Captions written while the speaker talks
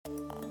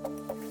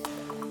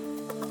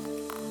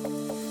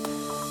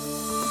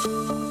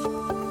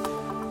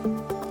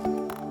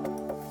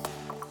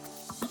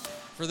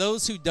For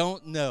those who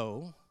don't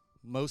know,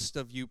 most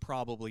of you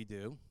probably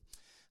do,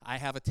 I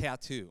have a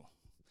tattoo.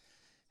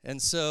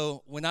 And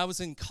so when I was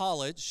in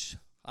college,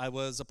 I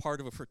was a part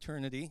of a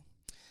fraternity.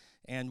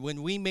 And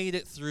when we made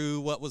it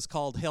through what was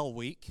called Hell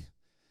Week,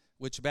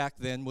 which back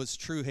then was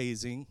true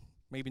hazing,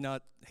 maybe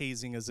not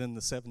hazing as in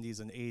the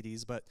 70s and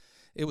 80s, but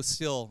it was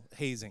still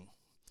hazing.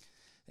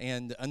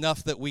 And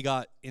enough that we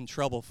got in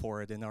trouble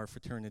for it in our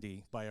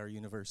fraternity by our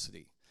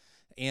university.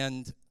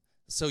 And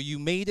so you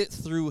made it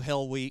through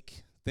Hell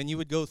Week, then you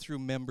would go through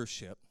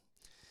membership.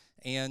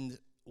 And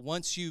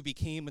once you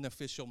became an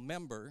official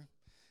member,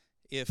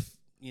 if,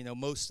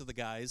 most of the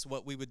guys,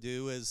 what we would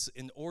do is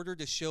in order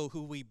to show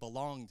who we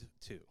belonged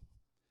to,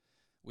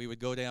 we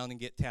would go down and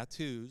get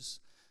tattoos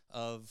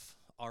of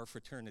our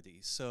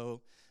fraternity.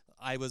 So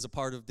I was a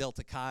part of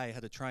Delta Chi,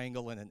 had a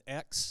triangle and an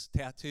X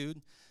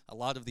tattooed. A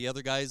lot of the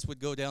other guys would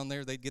go down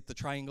there, they'd get the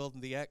triangle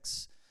and the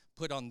X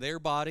put on their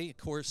body. Of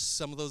course,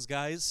 some of those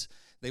guys,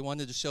 they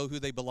wanted to show who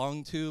they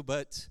belonged to,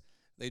 but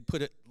they'd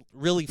put it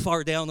really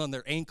far down on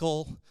their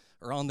ankle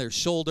or on their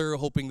shoulder,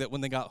 hoping that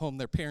when they got home,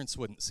 their parents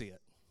wouldn't see it.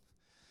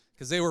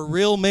 Because they were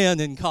real men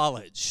in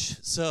college.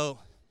 So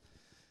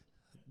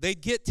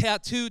they'd get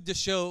tattooed to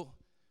show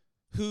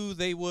who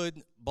they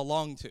would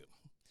belong to.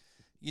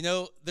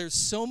 There's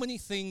so many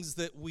things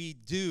that we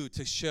do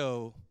to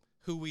show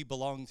who we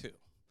belong to.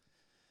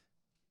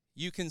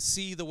 You can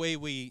see the way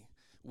we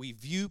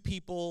view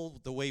people,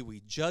 the way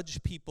we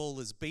judge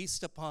people is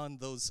based upon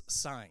those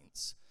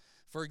signs.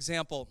 For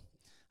example,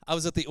 I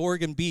was at the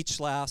Oregon beach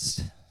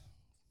last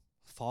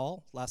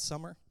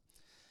summer,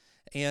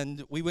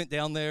 and we went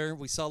down there,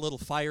 we saw a little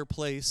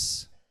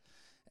fireplace,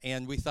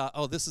 and we thought,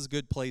 oh, this is a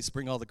good place,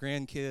 bring all the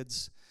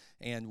grandkids,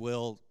 and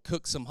we'll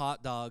cook some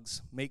hot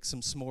dogs, make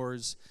some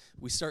s'mores.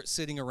 We start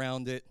sitting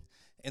around it,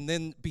 and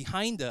then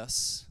behind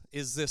us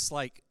is this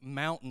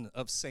mountain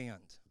of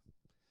sand.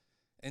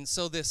 And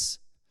so this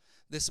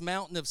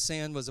mountain of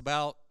sand was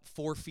about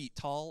 4 feet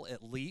tall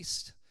at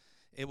least.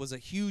 It was a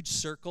huge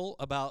circle,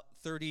 about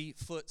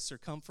 30-foot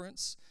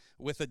circumference,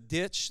 with a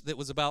ditch that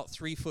was about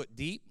 3 foot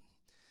deep,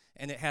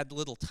 and it had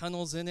little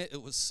tunnels in it.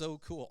 It was so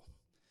cool.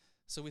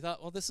 So we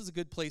thought, well, this is a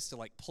good place to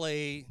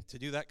play, to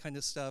do that kind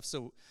of stuff.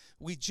 So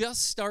we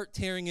just start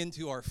tearing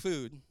into our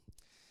food,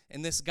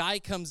 and this guy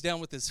comes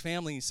down with his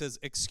family, and he says,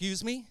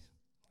 "Excuse me?"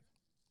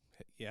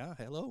 "Yeah,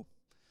 hello."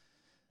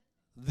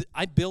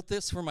 "I built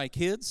this for my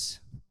kids."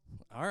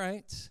 "All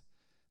right.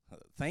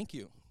 Thank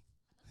you."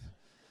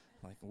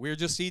 "We're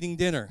just eating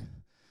dinner,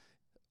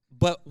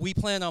 but we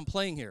plan on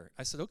playing here."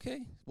 I said,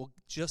 "Okay, well,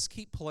 just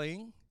keep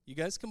playing. You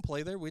guys can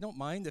play there. We don't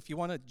mind. If you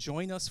want to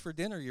join us for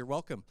dinner, you're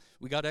welcome.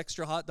 We got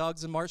extra hot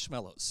dogs and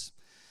marshmallows."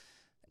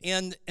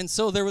 And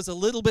so there was a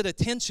little bit of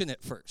tension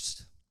at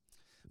first.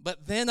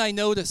 But then I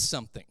noticed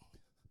something.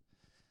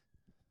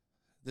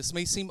 This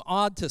may seem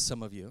odd to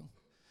some of you,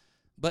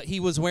 but he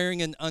was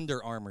wearing an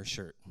Under Armour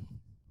shirt.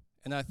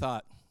 And I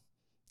thought,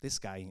 this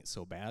guy ain't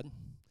so bad.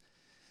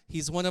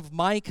 He's one of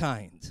my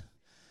kind.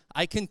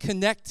 I can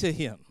connect to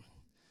him.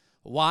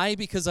 Why?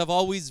 Because I've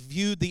always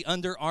viewed the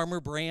Under Armour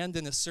brand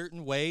in a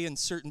certain way, and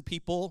certain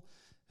people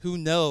who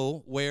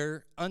know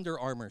wear Under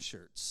Armour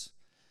shirts.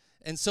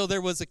 And so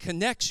there was a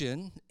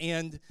connection,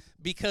 and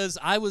because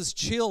I was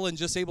chill and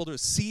just able to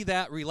see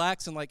that,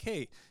 relax, and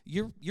hey,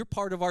 you're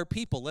part of our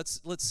people. Let's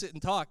sit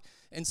and talk.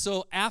 And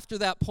so after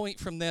that point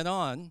from then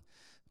on,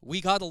 we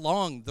got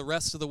along the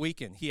rest of the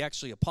weekend. He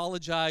actually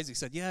apologized. He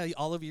said, "Yeah,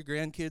 all of your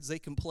grandkids, they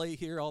can play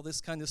here," all this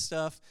kind of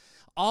stuff,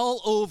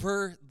 all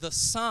over the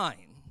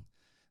sign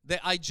that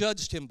I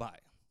judged him by.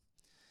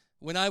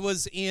 When I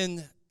was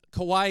in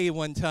Kauai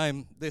one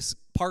time, this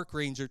park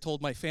ranger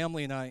told my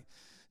family and I,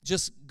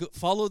 just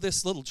follow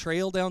this little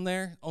trail down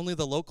there. Only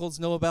the locals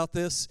know about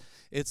this.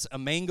 It's a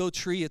mango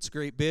tree. It's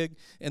great big.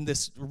 And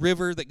this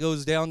river that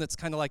goes down that's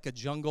kind of like a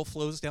jungle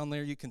flows down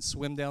there. You can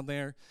swim down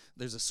there.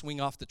 There's a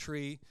swing off the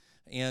tree.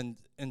 And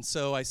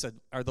so I said,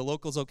 are the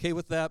locals okay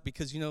with that?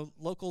 Because,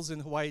 locals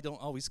in Hawaii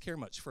don't always care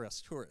much for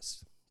us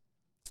tourists.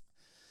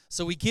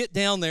 So we get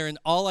down there, and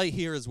all I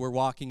hear as we're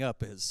walking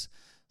up is,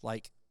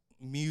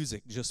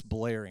 music just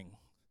blaring.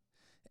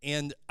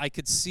 And I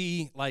could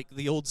see,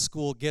 the old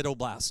school ghetto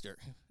blaster.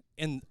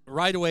 And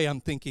right away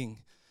I'm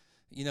thinking,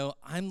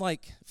 I'm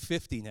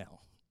 50 now.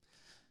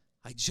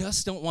 I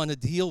just don't want to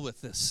deal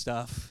with this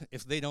stuff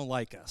if they don't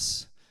like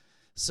us.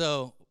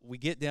 So we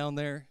get down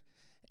there,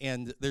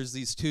 and there's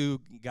these two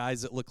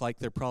guys that look like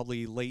they're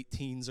probably late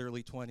teens,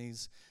 early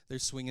 20s. They're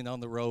swinging on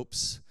the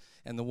ropes.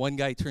 And the one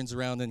guy turns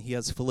around, and he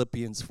has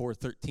Philippians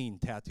 4:13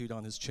 tattooed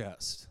on his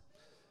chest.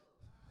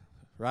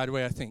 Right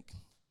away I think,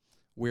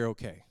 we're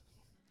okay.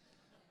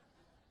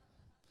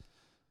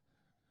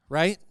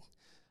 Right?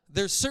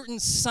 There's certain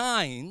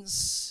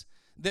signs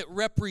that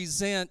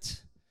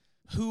represent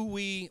who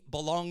we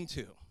belong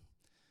to.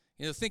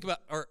 Think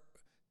about,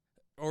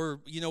 or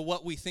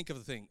what we think of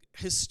the thing.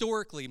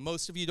 Historically,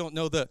 most of you don't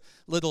know the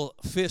little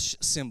fish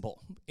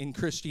symbol in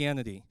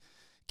Christianity.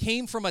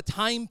 Came from a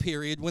time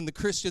period when the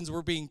Christians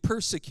were being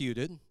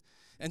persecuted,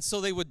 and so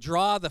they would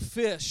draw the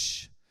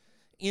fish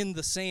in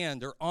the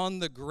sand or on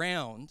the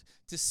ground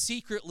to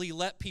secretly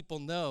let people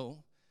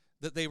know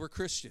that they were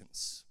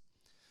Christians.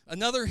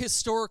 Another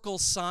historical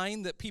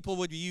sign that people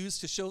would use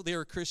to show they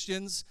were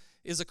Christians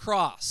is a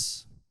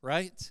cross,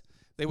 right?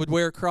 They would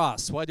wear a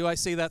cross. Why do I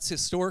say that's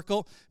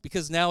historical?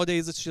 Because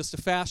nowadays it's just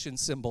a fashion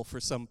symbol for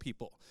some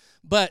people.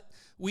 But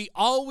we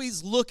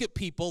always look at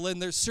people, and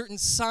there's certain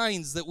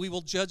signs that we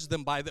will judge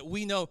them by, that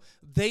we know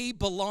they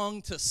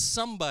belong to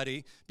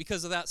somebody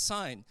because of that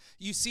sign.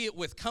 You see it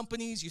with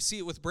companies, you see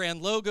it with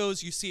brand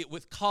logos, you see it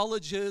with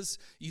colleges,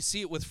 you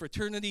see it with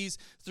fraternities.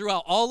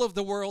 Throughout all of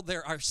the world,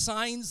 there are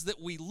signs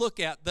that we look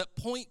at that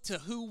point to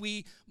who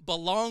we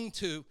belong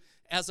to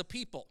as a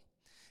people.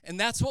 And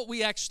that's what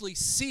we actually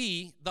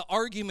see the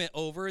argument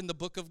over in the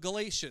book of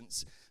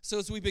Galatians. So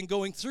as we've been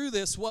going through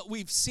this, what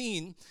we've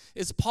seen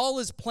is Paul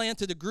has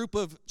planted a group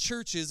of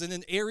churches in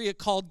an area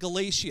called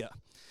Galatia.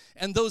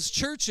 And those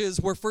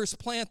churches were first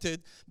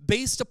planted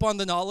based upon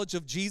the knowledge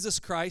of Jesus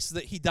Christ,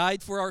 that he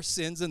died for our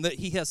sins and that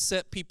he has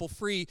set people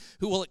free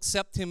who will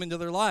accept him into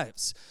their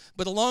lives.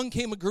 But along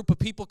came a group of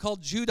people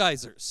called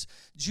Judaizers.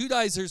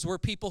 Judaizers were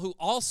people who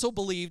also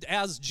believed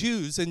as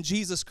Jews in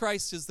Jesus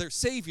Christ as their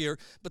Savior,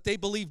 but they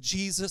believed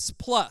Jesus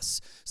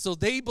plus. So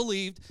they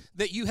believed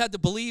that you had to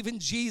believe in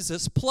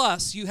Jesus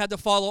plus you had to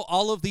follow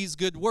all of these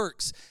good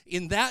works.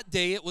 In that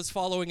day, it was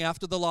following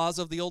after the laws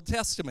of the Old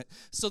Testament.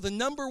 So the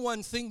number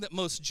one thing that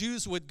most Jews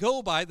would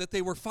go by that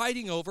they were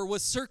fighting over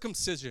was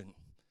circumcision.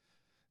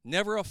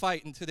 Never a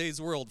fight in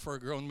today's world for a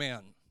grown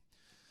man.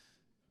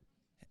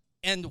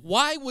 And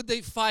why would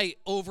they fight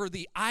over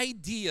the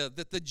idea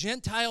that the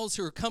Gentiles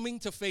who are coming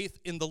to faith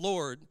in the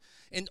Lord,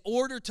 in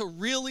order to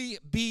really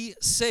be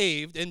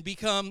saved and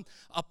become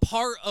a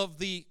part of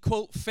the,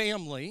 quote,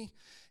 family,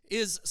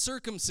 is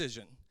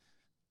circumcision?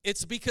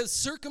 It's because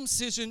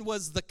circumcision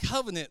was the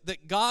covenant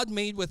that God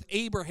made with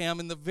Abraham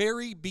in the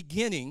very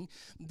beginning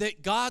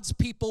that God's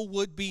people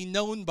would be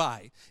known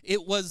by.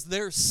 It was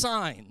their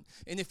sign.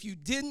 And if you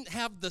didn't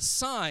have the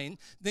sign,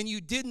 then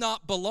you did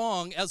not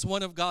belong as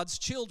one of God's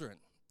children.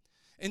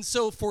 And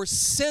so for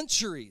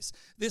centuries,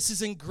 this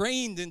is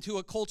ingrained into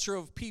a culture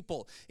of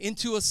people,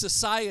 into a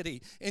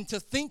society. And to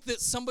think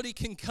that somebody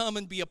can come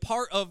and be a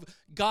part of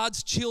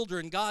God's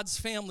children, God's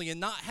family,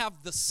 and not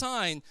have the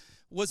sign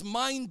was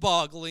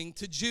mind-boggling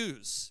to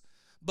Jews.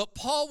 But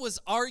Paul was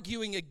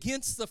arguing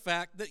against the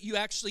fact that you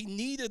actually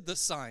needed the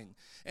sign.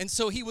 And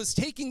so he was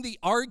taking the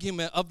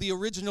argument of the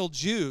original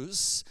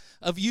Jews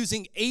of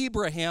using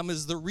Abraham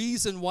as the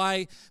reason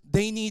why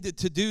they needed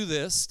to do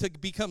this, to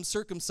become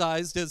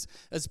circumcised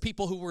as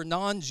people who were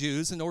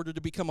non-Jews in order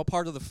to become a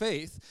part of the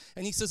faith.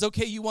 And he says,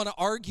 okay, you want to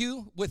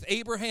argue with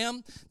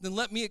Abraham? Then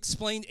let me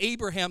explain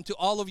Abraham to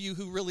all of you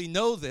who really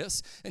know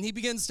this. And he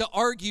begins to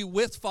argue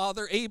with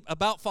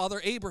about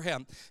Father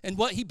Abraham. And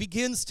what he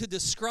begins to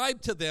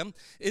describe to them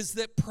is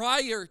that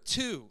prior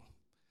to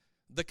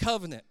the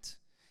covenant,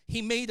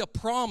 he made a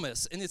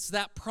promise, and it's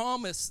that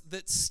promise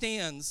that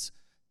stands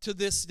to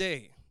this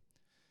day,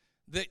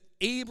 that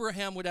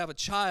Abraham would have a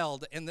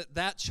child, and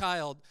that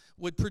child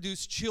would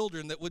produce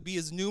children that would be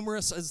as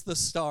numerous as the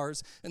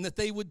stars, and that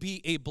they would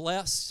be a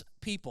blessed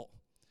people.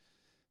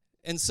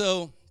 And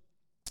so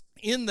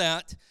in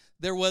that,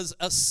 there was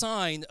a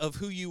sign of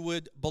who you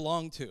would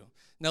belong to.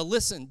 Now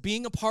listen,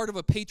 being a part of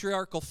a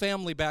patriarchal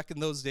family back in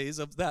those days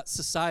of that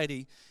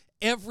society,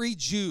 every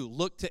Jew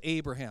looked to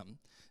Abraham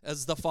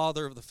as the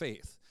father of the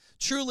faith.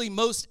 Truly,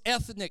 most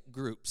ethnic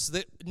groups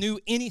that knew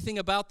anything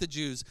about the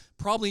Jews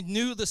probably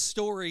knew the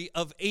story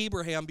of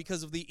Abraham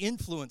because of the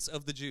influence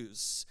of the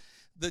Jews.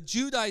 The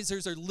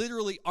Judaizers are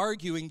literally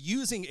arguing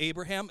using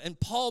Abraham, and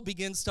Paul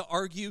begins to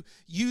argue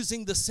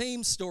using the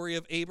same story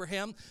of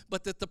Abraham,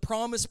 but that the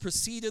promise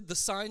preceded the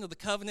sign of the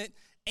covenant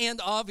and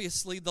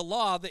obviously the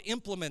law that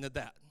implemented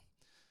that.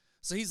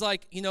 So he's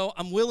like,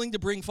 I'm willing to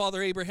bring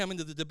Father Abraham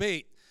into the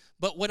debate.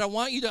 But what I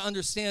want you to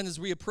understand as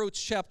we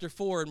approach chapter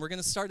 4, and we're going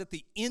to start at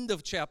the end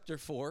of chapter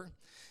 4,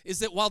 is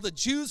that while the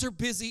Jews are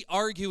busy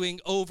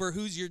arguing over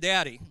who's your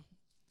daddy,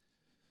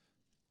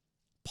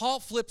 Paul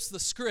flips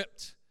the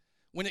script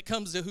when it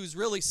comes to who's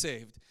really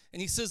saved.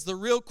 And he says the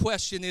real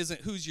question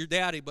isn't who's your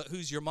daddy, but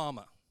who's your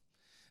mama.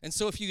 And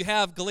so if you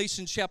have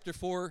Galatians chapter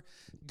 4,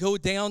 go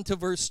down to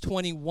verse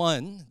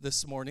 21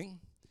 this morning.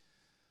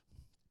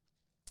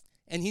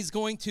 And he's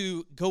going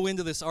to go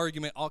into this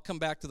argument. I'll come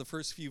back to the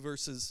first few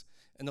verses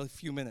in a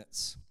few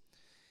minutes.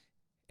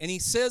 And he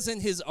says in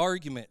his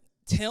argument,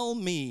 tell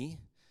me,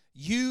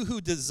 you who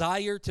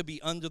desire to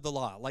be under the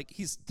law. Like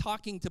he's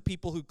talking to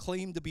people who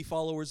claim to be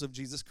followers of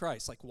Jesus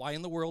Christ. Like, why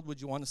in the world would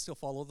you want to still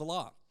follow the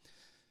law?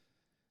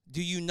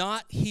 Do you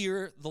not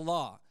hear the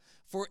law?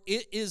 For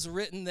it is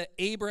written that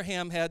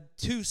Abraham had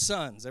 2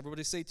 sons.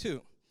 Everybody say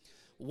 2.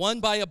 One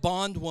by a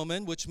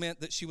bondwoman, which meant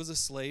that she was a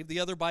slave. The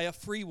other by a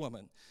free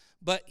woman.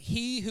 But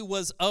he who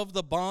was of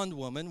the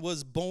bondwoman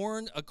was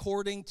born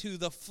according to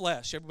the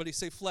flesh. Everybody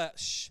say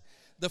flesh.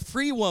 The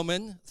free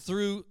woman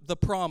through the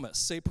promise.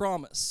 Say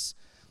promise.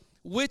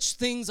 Which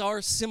things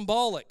are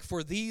symbolic?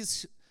 For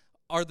these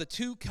are the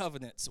 2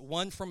 covenants.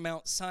 One from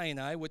Mount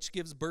Sinai, which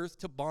gives birth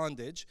to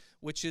bondage,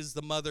 which is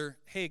the mother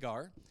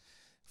Hagar.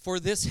 For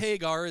this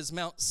Hagar is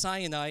Mount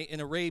Sinai in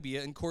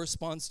Arabia and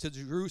corresponds to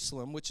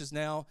Jerusalem, which is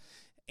now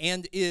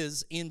and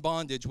is in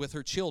bondage with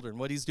her children.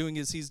 What he's doing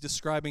is he's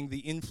describing the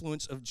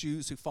influence of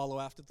Jews who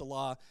follow after the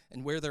law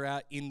and where they're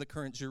at in the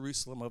current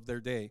Jerusalem of their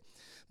day.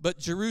 But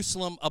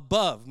Jerusalem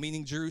above,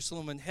 meaning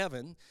Jerusalem in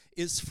heaven,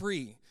 is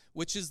free,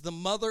 which is the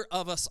mother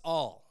of us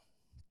all.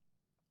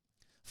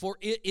 For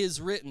it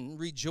is written,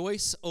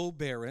 rejoice, O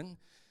barren,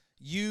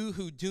 you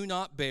who do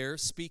not bear,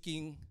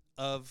 speaking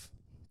of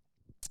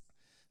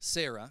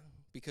Sarah,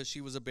 because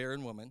she was a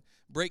barren woman.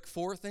 Break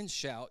forth and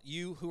shout,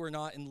 you who are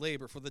not in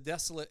labor, for the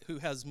desolate who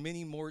has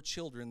many more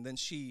children than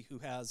she who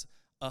has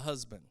a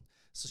husband.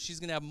 So she's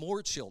going to have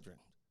more children,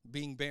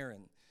 being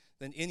barren,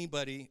 than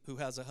anybody who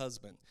has a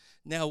husband.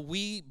 Now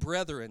we,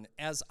 brethren,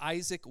 as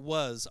Isaac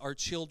was, are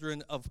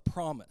children of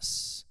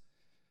promise.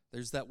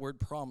 There's that word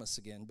promise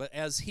again. But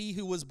as he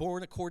who was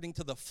born according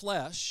to the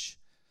flesh,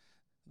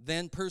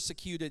 then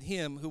persecuted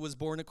him who was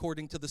born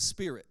according to the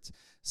Spirit.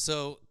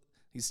 So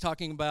he's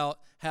talking about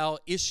how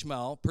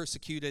Ishmael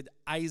persecuted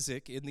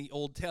Isaac in the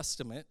Old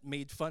Testament,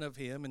 made fun of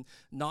him and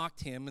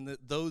knocked him, and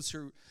that those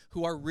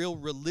who are real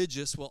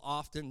religious will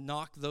often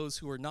knock those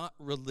who are not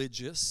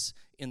religious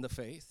in the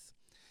faith.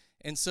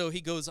 And so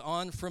he goes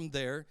on from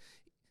there.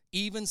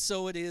 Even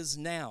so it is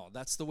now.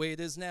 That's the way it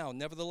is now.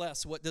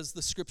 Nevertheless, what does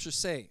the scripture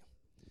say?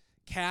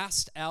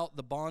 Cast out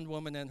the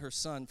bondwoman and her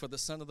son, for the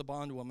son of the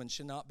bondwoman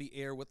shall not be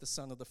heir with the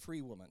son of the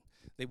free woman.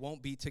 They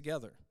won't be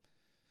together.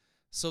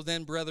 So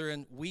then,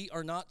 brethren, we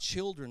are not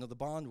children of the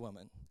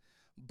bondwoman,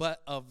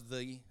 but of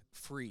the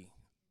free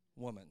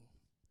woman.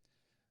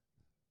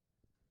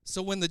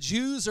 So when the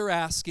Jews are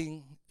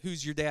asking,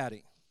 who's your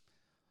daddy?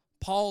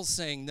 Paul's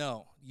saying,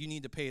 no, you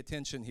need to pay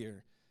attention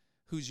here.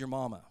 Who's your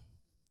mama?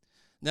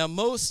 Now,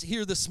 most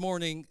here this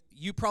morning,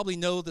 you probably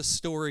know the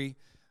story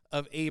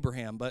of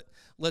Abraham, but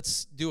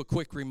let's do a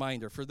quick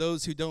reminder. For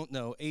those who don't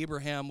know,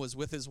 Abraham was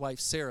with his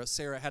wife Sarah.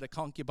 Sarah had a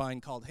concubine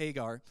called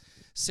Hagar.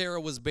 Sarah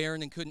was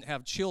barren and couldn't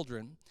have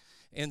children.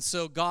 And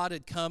so God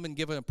had come and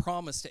given a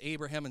promise to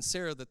Abraham and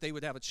Sarah that they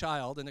would have a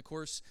child, and of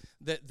course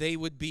that they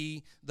would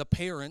be the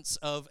parents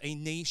of a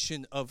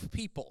nation of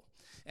people.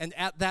 And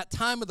at that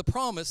time of the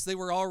promise, they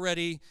were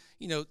already,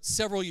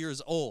 several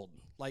years old,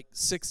 like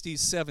 60s,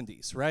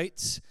 70s,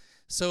 right?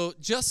 So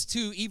just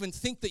to even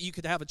think that you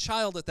could have a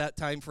child at that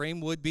time frame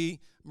would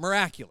be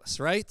miraculous,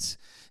 right?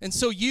 And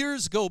so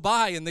years go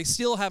by and they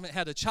still haven't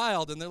had a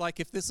child, and they're like,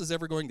 if this is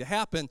ever going to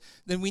happen,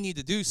 then we need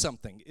to do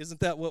something.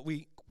 Isn't that what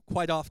we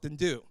quite often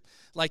do?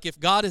 Like, if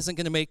God isn't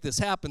going to make this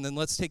happen, then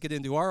let's take it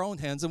into our own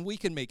hands and we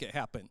can make it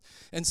happen.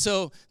 And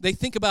so they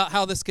think about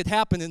how this could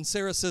happen, and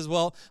Sarah says,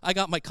 well, I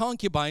got my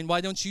concubine. Why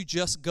don't you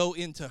just go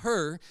into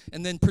her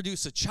and then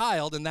produce a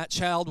child, and that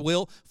child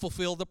will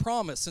fulfill the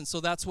promise. And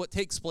so that's what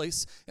takes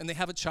place, and they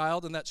have a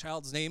child, and that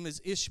child's name is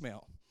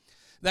Ishmael.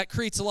 That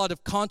creates a lot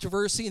of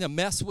controversy and a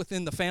mess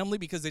within the family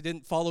because they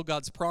didn't follow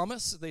God's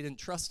promise. They didn't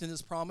trust in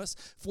his promise.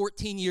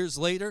 14 years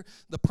later,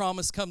 the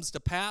promise comes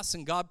to pass,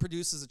 and God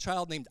produces a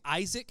child named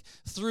Isaac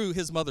through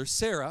his mother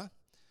Sarah,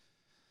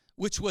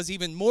 which was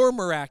even more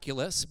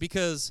miraculous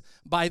because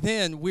by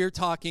then we're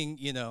talking,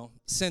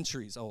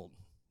 centuries old.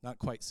 Not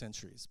quite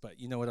centuries, but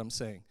you know what I'm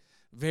saying.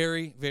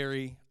 Very,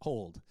 very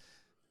old.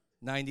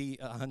 90,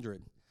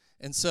 100.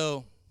 And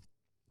so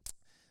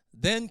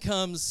then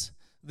comes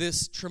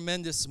this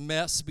tremendous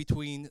mess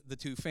between the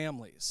two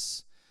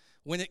families.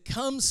 When it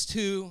comes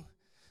to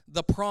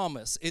the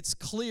promise, it's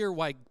clear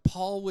why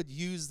Paul would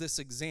use this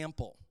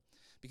example,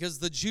 because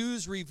the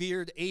Jews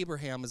revered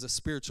Abraham as a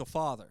spiritual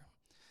father.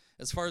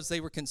 As far as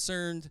they were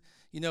concerned,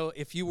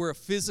 if you were a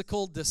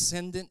physical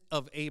descendant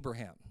of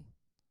Abraham,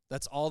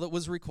 that's all that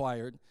was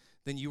required,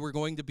 then you were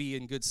going to be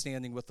in good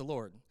standing with the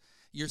Lord.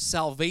 Your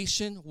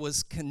salvation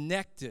was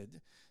connected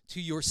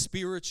to your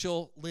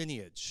spiritual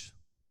lineage.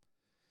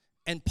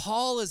 And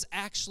Paul is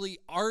actually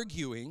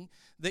arguing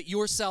that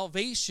your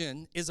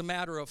salvation is a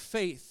matter of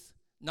faith,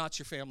 not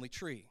your family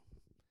tree.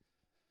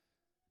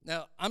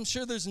 Now, I'm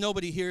sure there's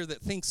nobody here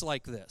that thinks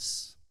like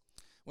this.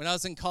 When I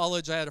was in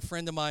college, I had a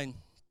friend of mine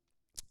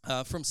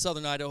from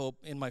southern Idaho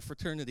in my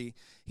fraternity.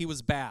 He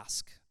was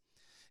Basque,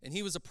 and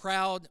he was a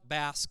proud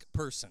Basque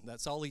person.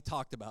 That's all he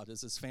talked about,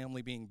 is his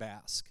family being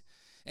Basque.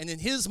 And in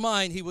his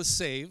mind, he was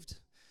saved,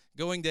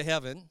 going to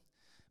heaven,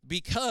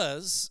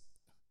 because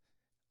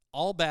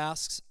all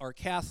Basques are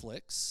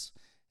Catholics,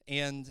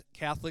 and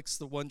Catholics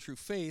the one true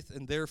faith,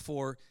 and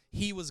therefore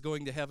he was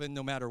going to heaven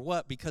no matter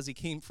what because he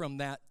came from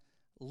that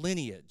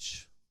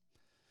lineage.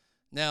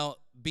 Now,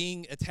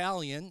 being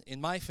Italian in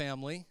my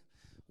family,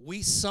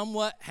 we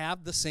somewhat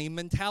have the same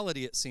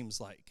mentality, it seems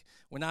like.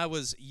 When I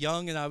was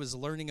young and I was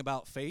learning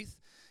about faith,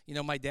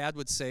 my dad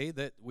would say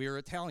that we're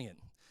Italian.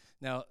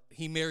 Now,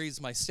 he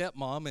marries my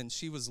stepmom, and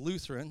she was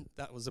Lutheran.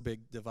 That was a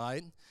big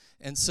divide.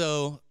 And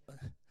so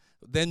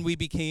then we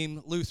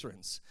became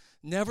Lutherans.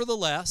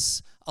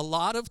 Nevertheless, a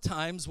lot of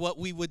times what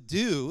we would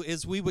do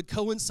is we would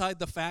coincide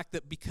the fact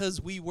that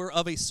because we were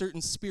of a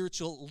certain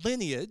spiritual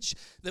lineage,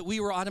 that we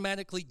were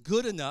automatically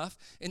good enough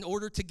in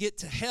order to get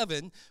to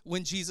heaven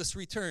when Jesus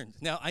returned.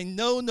 Now, I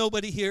know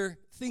nobody here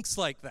thinks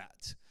like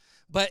that,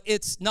 But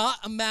it's not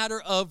a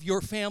matter of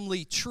your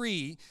family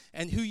tree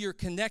and who you're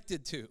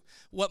connected to.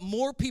 What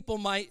more people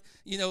might,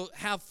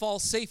 have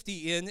false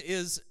safety in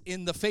is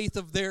in the faith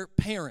of their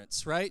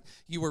parents, right?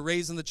 You were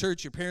raised in the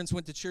church, your parents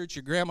went to church,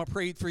 your grandma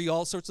prayed for you,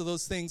 all sorts of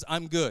those things.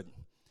 I'm good.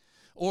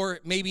 Or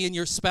maybe in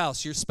your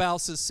spouse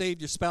is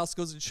saved, your spouse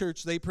goes to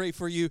church, they pray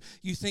for you.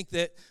 You think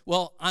that,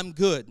 well, I'm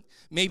good.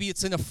 Maybe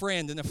it's in a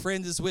friend, and a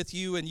friend is with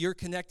you, and you're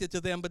connected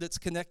to them, but it's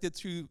connected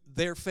through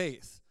their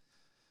faith.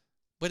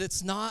 But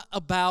it's not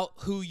about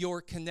who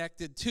you're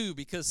connected to,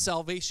 because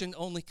salvation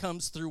only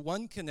comes through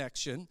one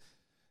connection,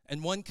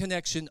 and one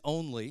connection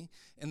only,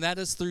 and that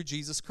is through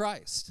Jesus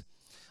Christ.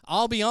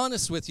 I'll be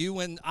honest with you,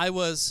 when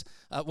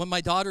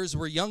my daughters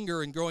were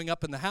younger and growing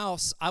up in the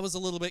house, I was a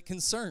little bit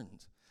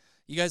concerned.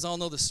 You guys all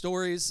know the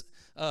stories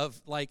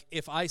of, like,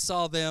 if I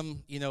saw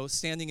them,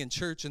 standing in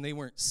church and they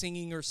weren't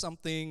singing or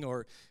something,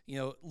 or,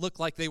 looked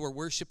like they were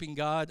worshiping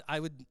God, I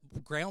would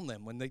ground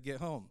them when they get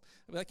home.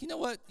 I'd be like, you know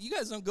what? You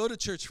guys don't go to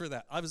church for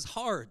that. I was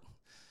hard.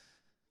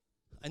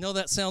 I know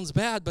that sounds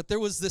bad, but there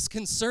was this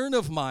concern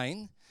of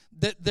mine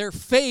that their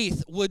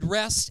faith would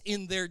rest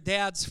in their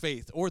dad's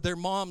faith or their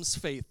mom's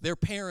faith, their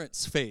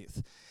parents'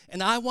 faith.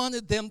 And I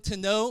wanted them to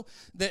know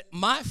that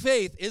my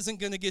faith isn't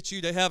going to get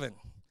you to heaven.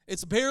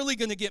 It's barely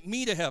going to get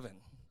me to heaven.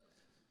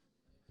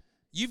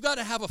 You've got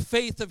to have a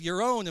faith of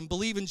your own and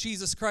believe in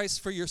Jesus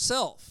Christ for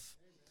yourself.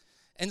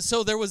 And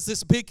so there was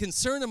this big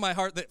concern in my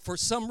heart that for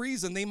some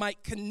reason they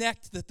might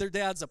connect that their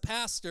dad's a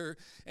pastor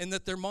and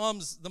that their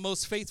mom's the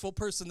most faithful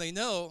person they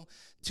know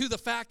to the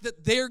fact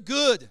that they're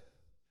good.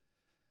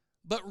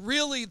 But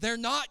really, they're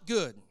not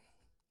good.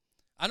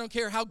 I don't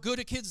care how good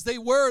of kids they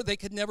were, they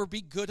could never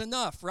be good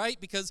enough, right?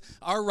 Because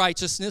our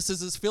righteousness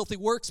is as filthy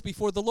works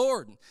before the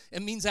Lord.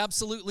 It means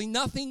absolutely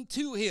nothing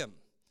to him.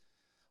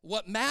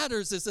 What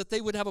matters is that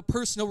they would have a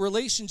personal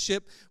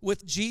relationship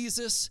with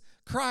Jesus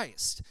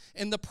Christ.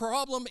 And the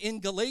problem in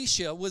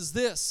Galatia was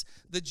this.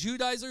 The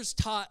Judaizers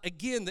taught,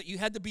 again, that you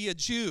had to be a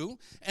Jew,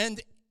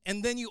 and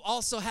then you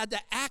also had to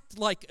act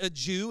like a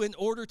Jew in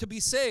order to be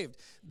saved.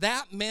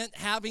 That meant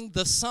having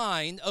the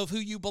sign of who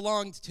you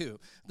belonged to,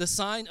 the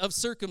sign of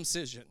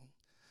circumcision.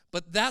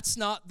 But that's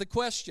not the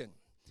question.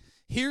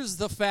 Here's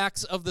the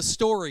facts of the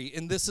story,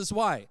 and this is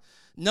why.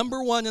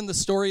 Number one in the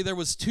story, there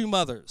was two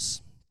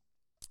mothers.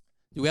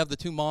 Do we have the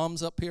two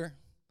moms up here?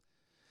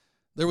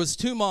 There was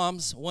two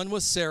moms. One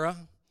was Sarah.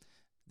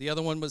 The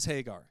other one was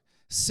Hagar.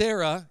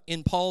 Sarah,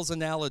 in Paul's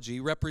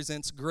analogy,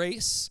 represents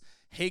grace.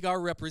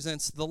 Hagar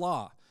represents the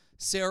law.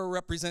 Sarah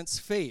represents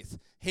faith.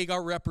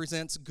 Hagar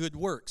represents good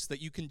works,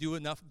 that you can do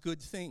enough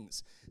good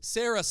things.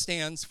 Sarah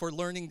stands for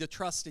learning to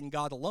trust in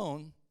God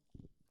alone.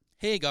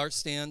 Hagar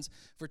stands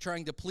for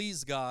trying to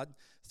please God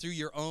through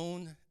your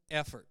own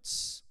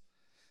efforts.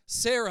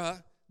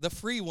 Sarah, the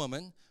free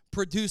woman,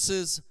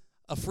 produces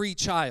a free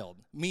child,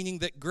 meaning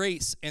that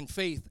grace and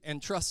faith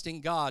and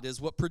trusting God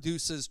is what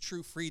produces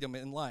true freedom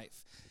in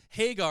life.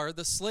 Hagar,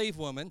 the slave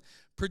woman,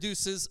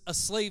 produces a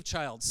slave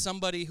child,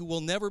 somebody who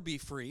will never be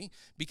free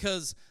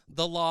because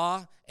the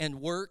law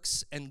and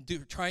works and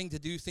trying to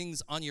do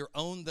things on your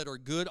own that are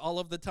good all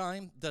of the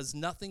time does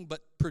nothing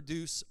but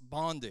produce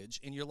bondage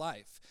in your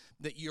life,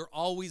 that you're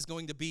always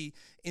going to be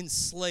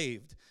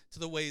enslaved to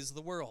the ways of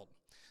the world.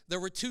 There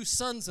were two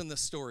sons in the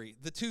story.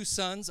 The two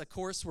sons, of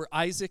course, were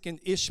Isaac and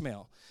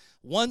Ishmael.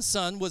 One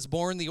son was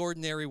born the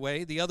ordinary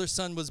way. The other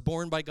son was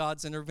born by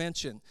God's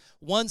intervention.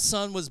 One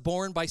son was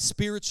born by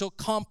spiritual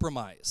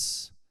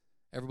compromise.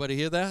 Everybody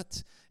hear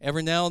that?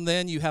 Every now and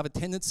then you have a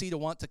tendency to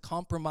want to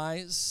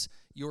compromise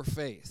your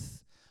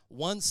faith.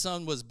 One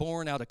son was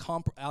born out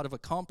of a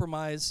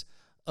compromise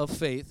of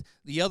faith.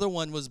 The other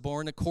one was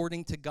born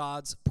according to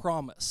God's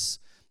promise.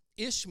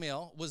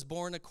 Ishmael was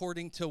born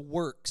according to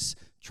works,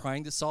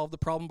 trying to solve the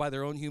problem by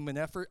their own human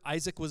effort.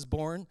 Isaac was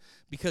born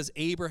because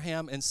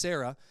Abraham and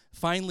Sarah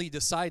finally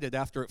decided,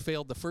 after it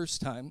failed the first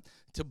time,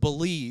 to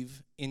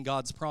believe in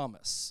God's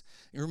promise.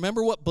 You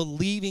remember what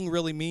believing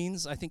really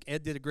means? I think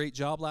Ed did a great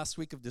job last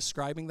week of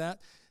describing that.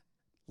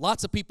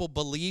 Lots of people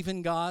believe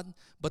in God,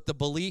 but the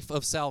belief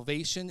of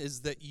salvation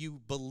is that you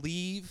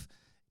believe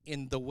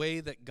in the way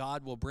that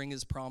God will bring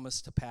his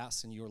promise to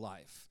pass in your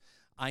life.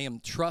 I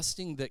am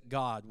trusting that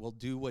God will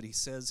do what he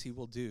says he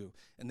will do.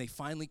 And they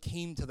finally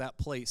came to that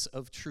place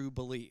of true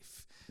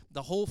belief.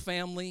 The whole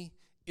family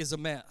is a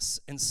mess.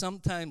 And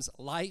sometimes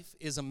life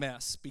is a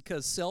mess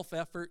because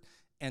self-effort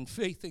and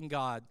faith in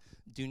God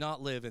do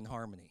not live in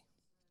harmony.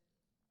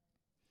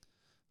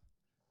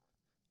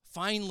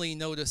 Finally,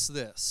 notice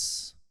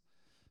this.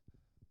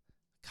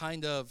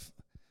 Kind of,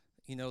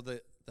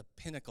 the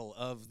pinnacle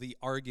of the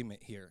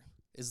argument here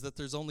is that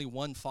there's only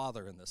one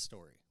father in this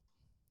story.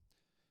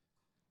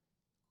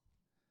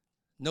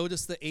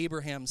 Notice that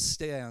Abraham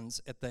stands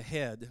at the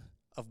head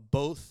of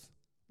both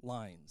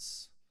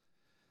lines.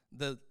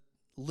 The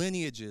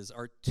lineages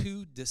are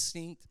two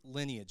distinct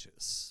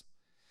lineages.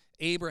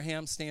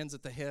 Abraham stands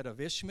at the head of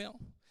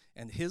Ishmael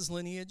and his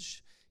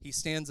lineage. He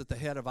stands at the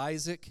head of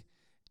Isaac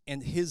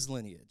and his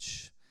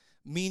lineage,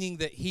 meaning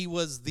that he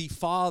was the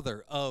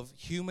father of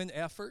human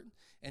effort,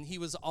 and he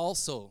was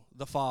also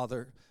the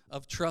father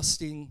of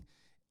trusting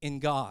in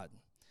God.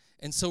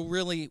 And so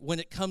really, when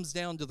it comes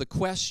down to the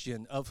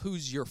question of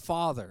who's your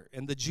father,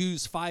 and the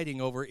Jews fighting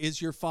over,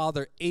 is your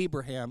father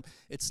Abraham,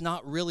 it's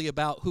not really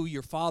about who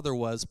your father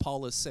was,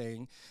 Paul is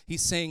saying.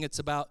 He's saying it's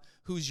about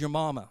who's your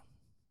mama.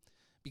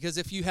 Because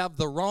if you have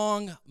the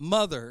wrong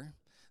mother,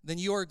 then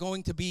you are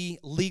going to be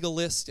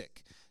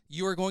legalistic.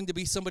 You are going to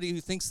be somebody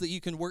who thinks that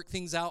you can work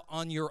things out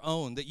on your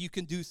own, that you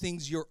can do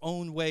things your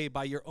own way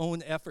by your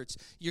own efforts.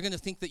 You're going to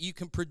think that you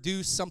can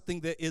produce something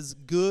that is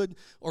good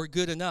or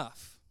good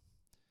enough.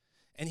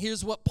 And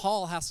here's what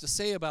Paul has to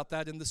say about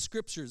that in the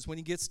scriptures when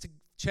he gets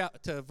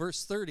to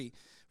verse 30.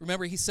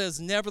 Remember, he says,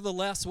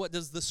 nevertheless, what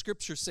does the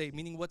scripture say?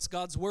 Meaning, what's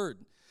God's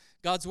word?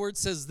 God's word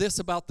says this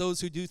about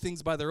those who do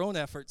things by their own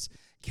efforts.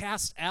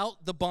 Cast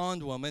out the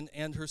bondwoman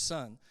and her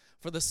son,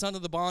 for the son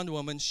of the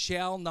bondwoman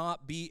shall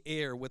not be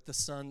heir with the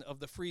son of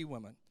the free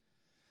woman.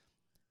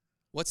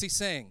 What's he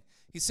saying?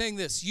 He's saying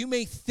this: you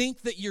may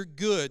think that you're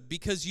good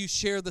because you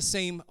share the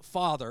same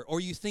father, or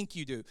you think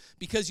you do,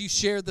 because you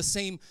share the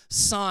same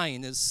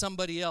sign as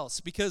somebody else,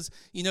 because,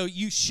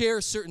 you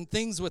share certain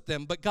things with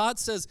them. But God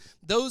says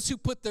those who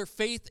put their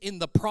faith in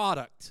the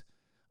product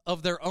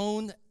of their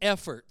own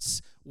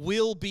efforts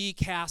will be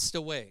cast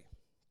away.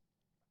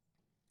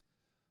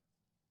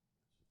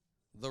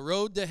 The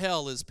road to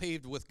hell is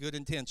paved with good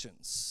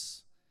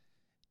intentions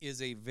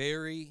is a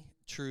very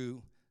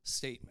true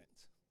statement.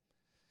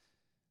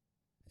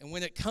 And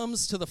when it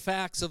comes to the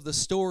facts of the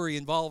story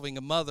involving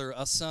a mother,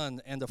 a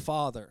son, and a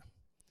father,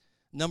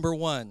 number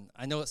one,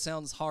 I know it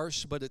sounds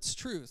harsh, but it's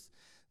truth.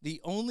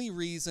 The only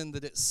reason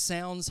that it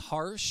sounds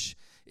harsh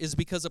is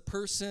because a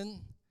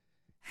person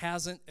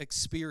hasn't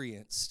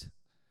experienced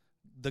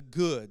the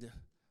good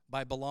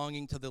by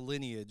belonging to the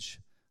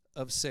lineage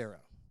of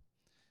Sarah.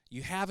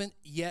 You haven't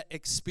yet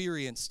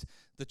experienced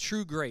the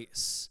true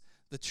grace,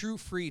 the true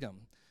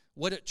freedom,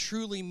 what it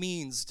truly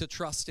means to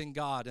trust in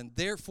God. And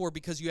therefore,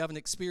 because you haven't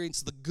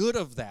experienced the good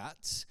of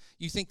that,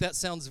 you think that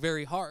sounds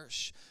very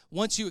harsh.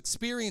 Once you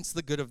experience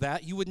the good of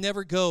that, you would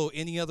never go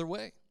any other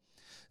way.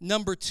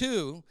 Number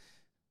two,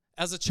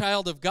 as a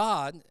child of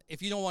God,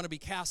 if you don't want to be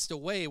cast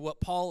away, what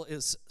Paul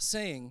is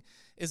saying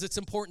is it's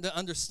important to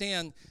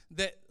understand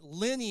that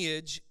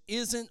lineage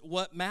isn't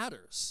what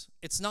matters.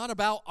 It's not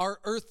about our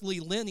earthly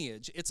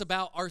lineage. It's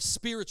about our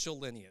spiritual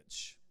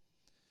lineage.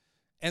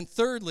 And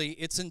thirdly,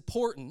 it's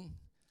important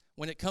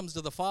when it comes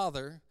to the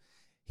Father,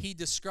 he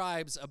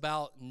describes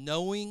about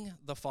knowing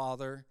the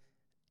Father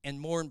and,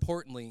 more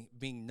importantly,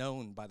 being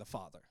known by the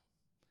Father.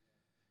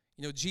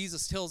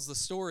 Jesus tells the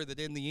story that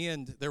in the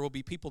end, there will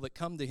be people that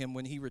come to him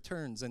when he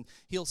returns, and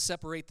he'll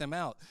separate them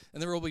out.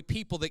 And there will be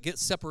people that get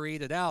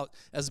separated out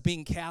as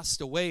being cast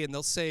away, and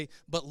they'll say,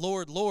 but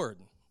Lord, Lord,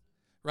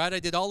 right? I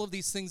did all of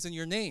these things in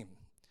your name,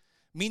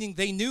 meaning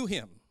they knew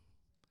him.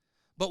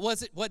 But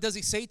what does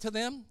he say to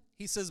them?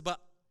 He says, but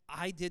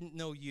I didn't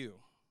know you,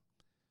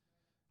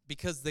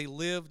 because they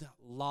lived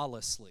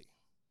lawlessly.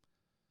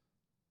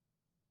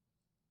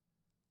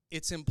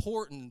 It's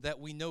important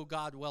that we know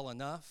God well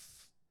enough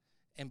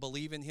and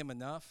believe in him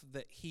enough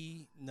that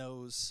he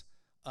knows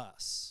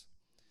us.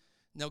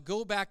 Now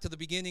go back to the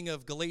beginning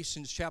of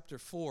Galatians chapter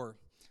 4,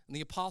 and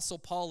the Apostle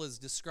Paul is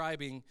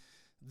describing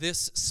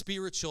this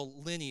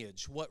spiritual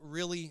lineage, what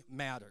really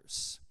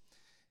matters.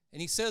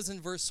 And he says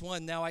in verse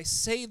 1, now I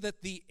say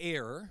that the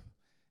heir,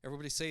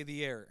 everybody say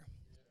the heir,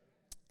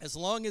 as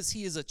long as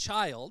he is a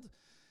child,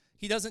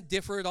 he doesn't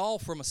differ at all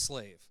from a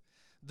slave,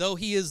 though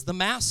he is the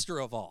master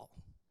of all,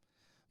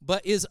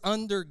 but is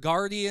under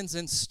guardians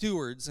and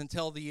stewards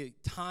until the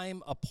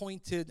time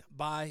appointed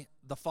by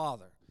the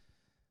Father.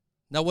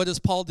 Now, what is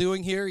Paul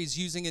doing here? He's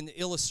using an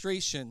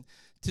illustration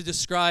to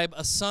describe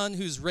a son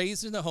who's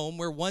raised in a home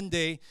where one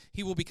day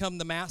he will become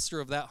the master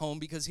of that home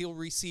because he'll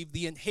receive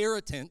the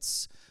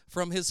inheritance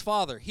from his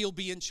father. He'll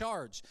be in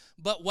charge.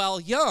 But while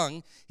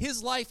young,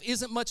 his life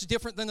isn't much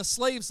different than a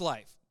slave's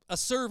life. A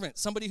servant,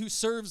 somebody who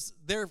serves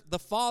the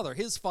father,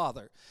 his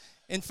father.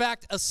 In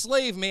fact, a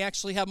slave may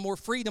actually have more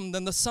freedom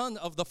than the son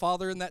of the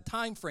father in that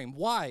time frame.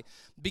 Why?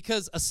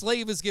 Because a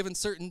slave is given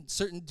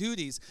certain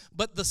duties,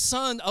 but the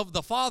son of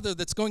the father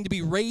that's going to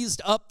be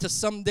raised up to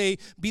someday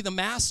be the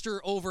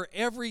master over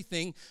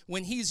everything,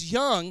 when he's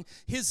young,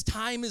 his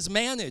time is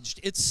managed.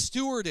 It's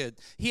stewarded.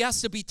 He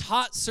has to be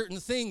taught certain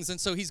things, and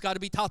so he's got to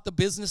be taught the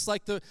business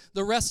like the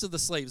rest of the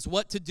slaves,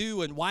 what to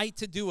do and why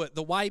to do it,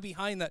 the why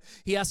behind that.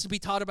 He has to be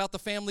taught about the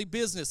family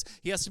business.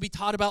 He has to be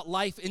taught about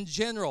life in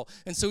general,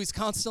 and so he's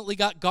constantly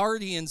got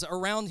guardians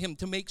around him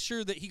to make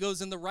sure that he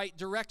goes in the right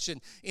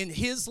direction. In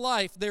his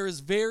life, there is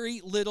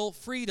very little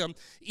freedom,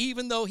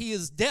 even though he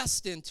is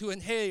destined to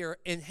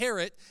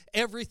inherit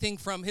everything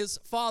from his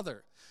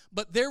father.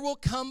 But there will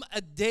come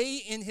a day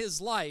in his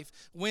life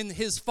when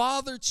his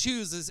father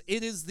chooses,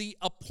 it is the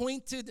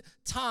appointed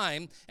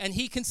time, and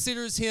he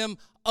considers him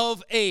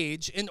of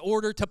age in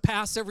order to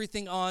pass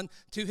everything on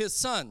to his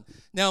son.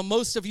 Now,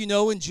 most of you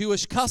know in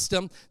Jewish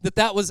custom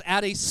that was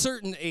at a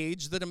certain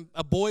age that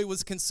a boy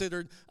was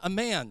considered a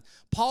man.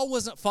 Paul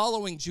wasn't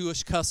following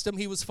Jewish custom.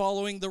 He was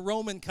following the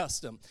Roman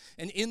custom.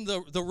 And in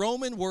the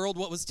Roman world,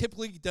 what was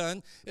typically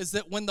done is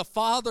that when the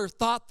father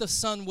thought the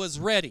son was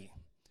ready,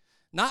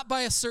 not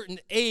by a certain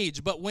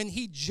age, but when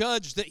he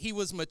judged that he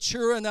was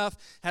mature enough,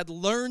 had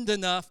learned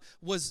enough,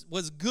 was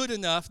good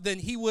enough, then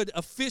he would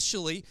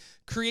officially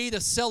create a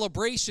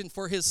celebration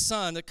for his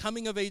son, a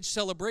coming-of-age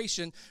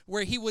celebration,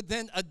 where he would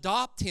then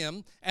adopt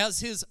him as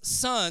his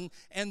son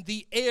and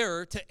the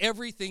heir to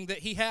everything that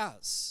he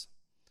has.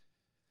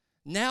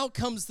 Now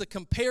comes the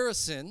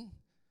comparison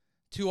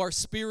to our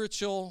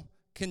spiritual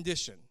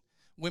condition.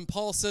 When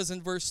Paul says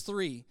in verse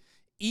 3,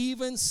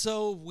 even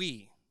so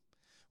we,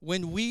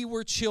 when we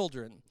were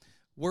children,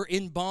 were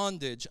in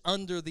bondage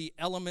under the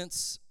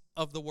elements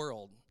of the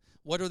world.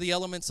 What are the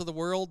elements of the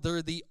world?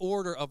 They're the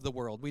order of the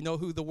world. We know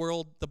who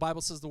the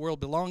Bible says the world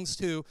belongs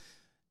to.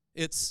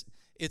 It's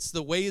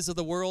the ways of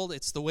the world.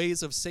 It's the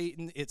ways of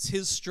Satan. It's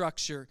his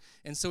structure.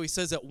 And so he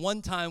says at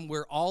one time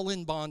we're all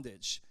in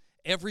bondage,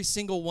 every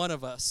single one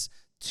of us,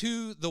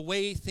 to the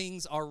way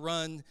things are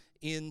run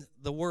in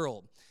the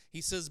world.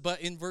 He says,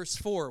 but in verse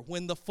 4,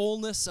 when the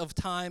fullness of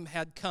time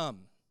had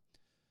come,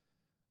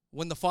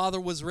 when the father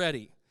was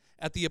ready,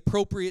 at the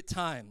appropriate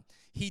time,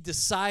 he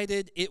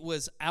decided it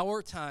was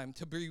our time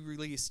to be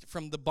released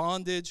from the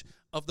bondage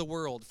of the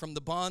world, from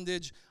the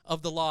bondage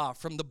of the law,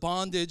 from the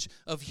bondage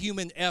of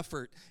human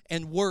effort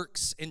and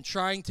works and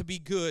trying to be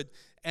good,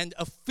 and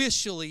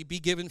officially be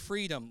given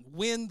freedom.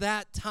 When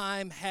that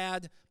time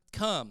had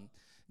come,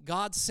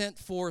 God sent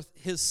forth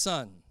his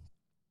son.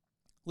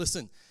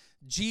 Listen,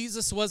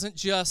 Jesus wasn't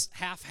just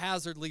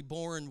haphazardly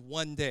born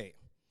one day.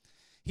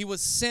 He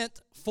was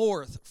sent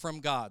forth from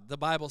God, the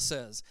Bible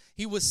says.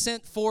 He was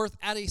sent forth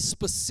at a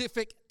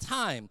specific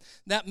time.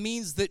 That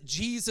means that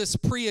Jesus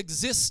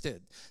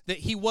pre-existed, that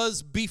he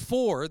was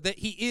before, that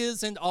he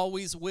is and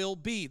always will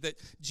be,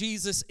 that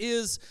Jesus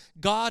is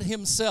God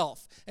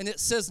himself. And it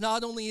says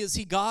not only is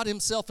he God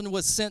himself and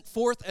was sent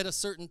forth at a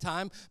certain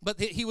time, but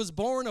that he was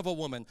born of a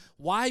woman.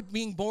 Why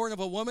being born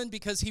of a woman?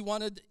 Because he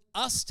wanted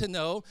us to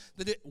know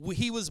that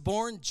he was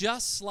born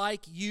just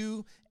like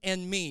you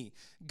and me.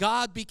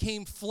 God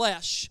became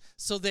flesh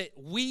so that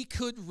we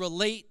could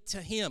relate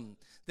to him,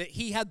 that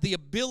he had the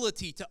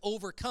ability to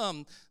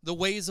overcome the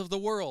ways of the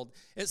world.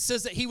 It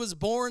says that he was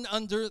born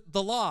under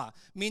the law,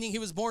 meaning he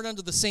was born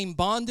under the same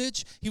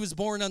bondage, he was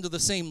born under the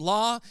same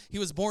law, he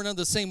was born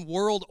under the same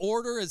world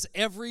order as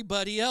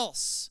everybody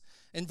else.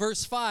 In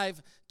verse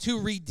 5, to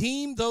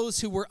redeem those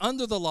who were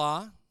under the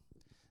law,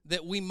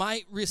 that we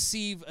might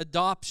receive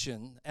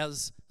adoption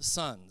as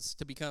sons,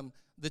 to become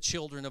the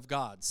children of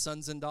God,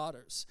 sons and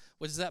daughters.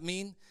 What does that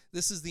mean?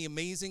 This is the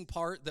amazing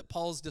part that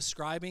Paul's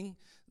describing,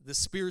 the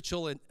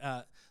spiritual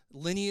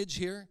lineage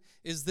here,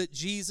 is that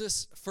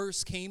Jesus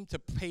first came to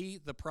pay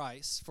the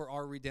price for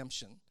our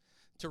redemption,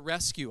 to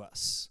rescue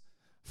us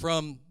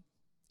from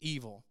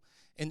evil,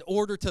 in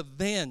order to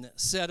then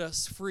set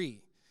us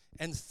free.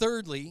 And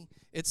thirdly,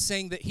 it's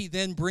saying that he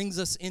then brings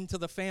us into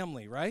the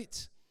family,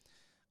 right?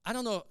 I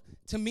don't know,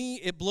 to me,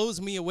 it blows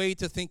me away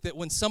to think that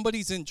when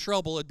somebody's in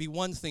trouble, it'd be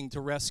one thing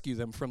to rescue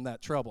them from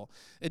that trouble.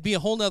 It'd be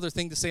a whole other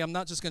thing to say, I'm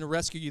not just going to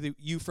rescue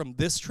you from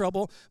this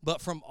trouble, but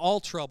from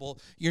all trouble.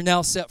 You're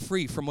now set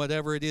free from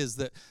whatever it is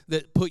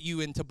that put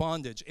you into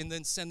bondage, and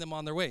then send them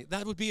on their way.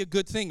 That would be a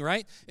good thing,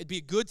 right? It'd be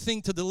a good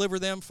thing to deliver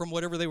them from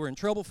whatever they were in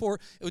trouble for.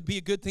 It would be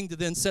a good thing to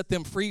then set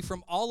them free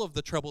from all of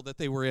the trouble that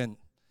they were in.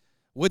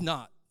 Would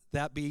not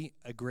that be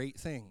a great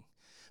thing?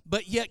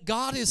 But yet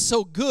God is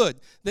so good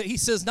that he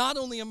says, not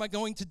only am I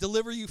going to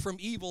deliver you from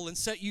evil and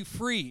set you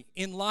free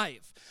in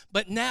life,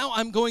 but now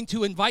I'm going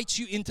to invite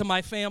you into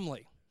my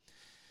family.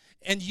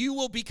 And you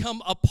will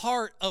become a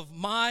part of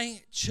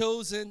my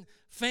chosen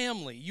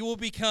family. You will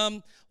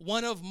become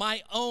one of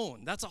my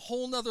own. That's a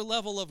whole nother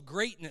level of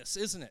greatness,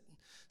 isn't it?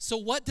 So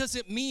what does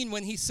it mean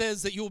when he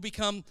says that you will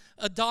become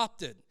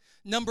adopted?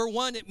 Number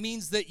one, it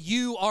means that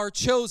you are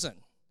chosen.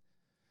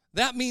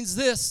 That means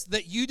this,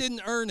 that you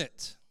didn't earn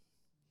it.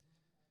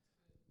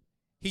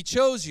 He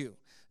chose you.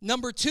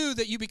 Number two,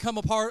 that you become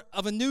a part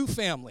of a new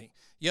family.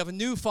 You have a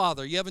new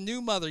father. You have a new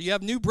mother. You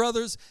have new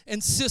brothers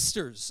and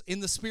sisters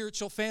in the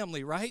spiritual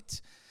family, right?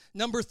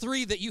 Number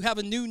three, that you have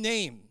a new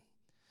name,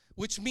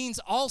 which means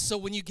also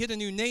when you get a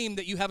new name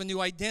that you have a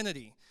new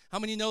identity. How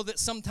many know that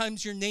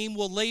sometimes your name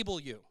will label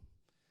you?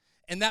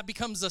 And that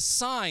becomes a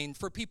sign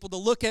for people to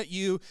look at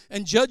you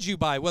and judge you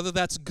by. Whether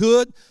that's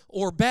good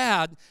or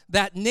bad,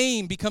 that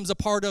name becomes a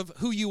part of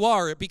who you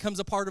are. It becomes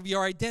a part of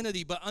your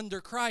identity. But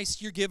under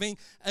Christ, you're giving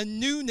a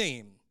new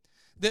name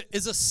that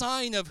is a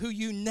sign of who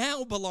you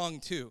now belong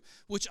to,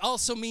 which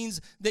also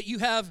means that you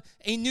have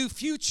a new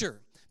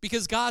future.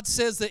 Because God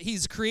says that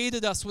he's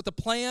created us with a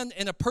plan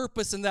and a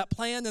purpose, and that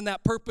plan and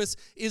that purpose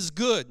is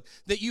good.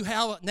 That you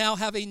now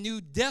have a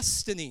new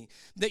destiny,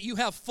 that you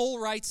have full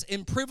rights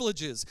and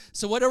privileges.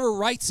 So whatever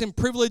rights and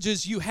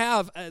privileges you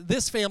have,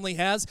 this family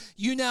has,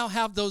 you now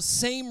have those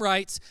same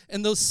rights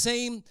and those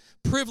same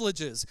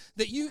privileges.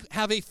 That you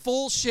have a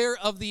full share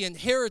of the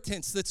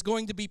inheritance that's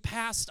going to be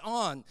passed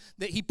on,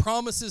 that he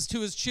promises to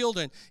his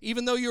children.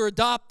 Even though you're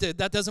adopted,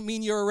 that doesn't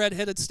mean you're a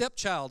redheaded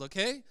stepchild,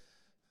 okay?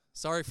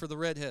 Sorry for the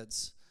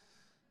redheads.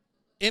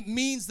 It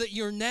means that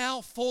you're now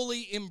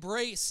fully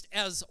embraced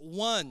as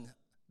one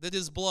that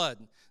is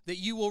blood, that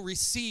you will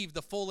receive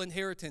the full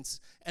inheritance.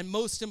 And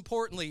most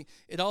importantly,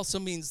 it also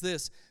means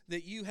this,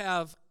 that you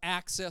have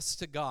access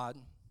to God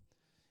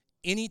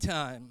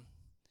anytime,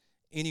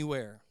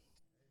 anywhere.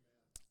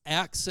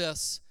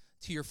 Access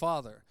to your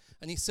Father.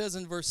 And he says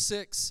in verse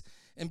 6,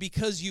 and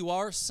because you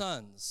are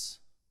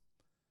sons,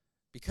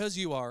 because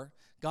you are,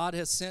 God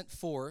has sent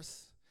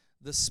forth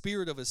the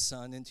Spirit of his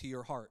Son into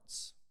your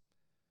hearts,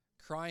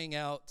 crying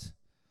out,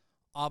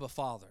 Abba,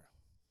 Father.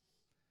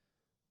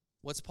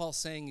 What's Paul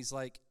saying? He's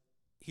like,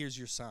 here's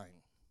your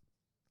sign.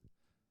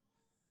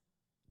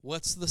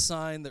 What's the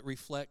sign that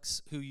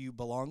reflects who you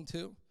belong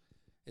to?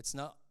 It's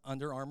not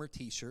Under Armour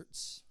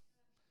t-shirts.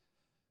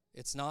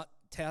 It's not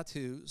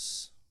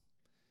tattoos.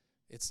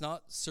 It's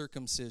not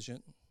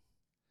circumcision.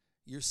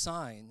 Your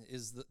sign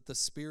is that the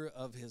Spirit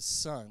of his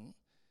Son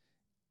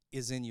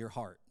is in your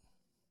heart.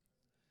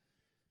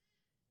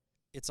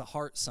 It's a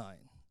heart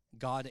sign,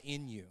 God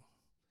in you,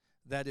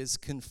 that is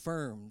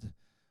confirmed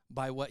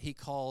by what he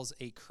calls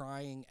a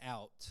crying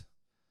out,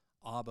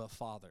 Abba,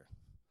 Father.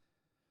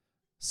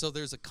 So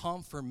there's a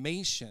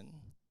confirmation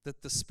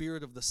that the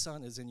Spirit of the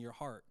Son is in your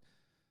heart.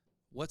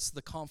 What's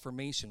the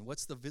confirmation?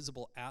 What's the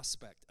visible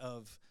aspect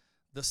of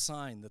the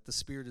sign that the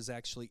Spirit is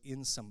actually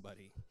in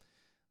somebody?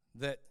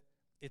 That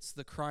it's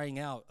the crying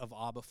out of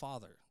Abba,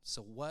 Father.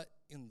 So what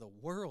in the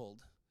world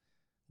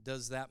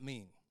does that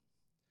mean?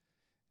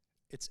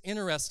 It's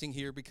interesting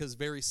here because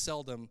very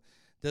seldom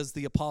does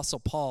the Apostle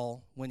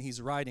Paul, when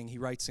he's writing, he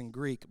writes in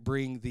Greek,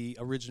 bring the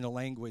original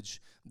language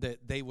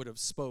that they would have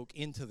spoke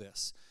into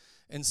this.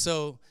 And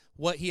so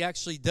what he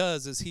actually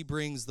does is he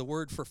brings the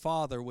word for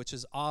father, which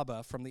is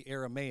Abba from the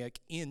Aramaic,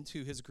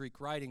 into his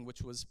Greek writing,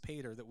 which was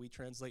pater, that we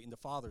translate into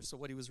father. So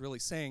what he was really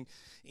saying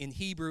in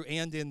Hebrew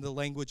and in the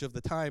language of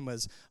the time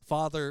was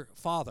father,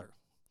 father.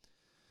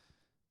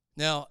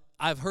 Now,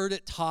 I've heard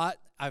it taught.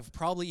 I've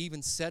probably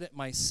even said it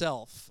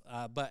myself,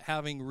 but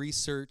having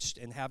researched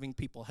and having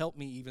people help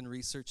me even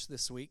research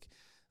this week,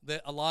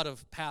 that a lot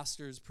of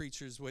pastors,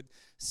 preachers would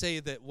say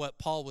that what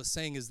Paul was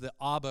saying is that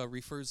Abba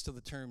refers to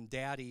the term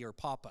daddy or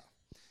papa,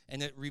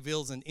 and it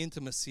reveals an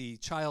intimacy,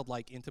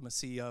 childlike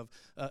intimacy of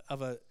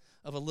a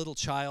little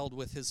child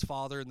with his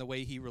father and the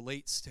way he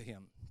relates to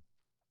him.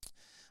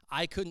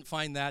 I couldn't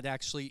find that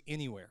actually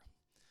anywhere.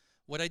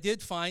 What I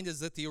did find is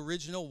that the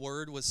original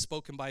word was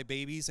spoken by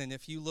babies, and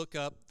if you look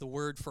up the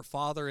word for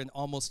father in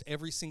almost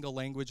every single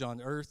language on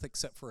earth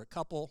except for a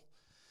couple,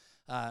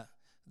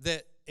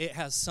 that it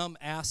has some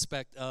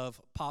aspect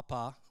of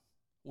papa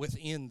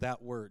within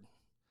that word.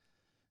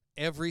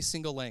 Every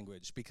single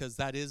language, because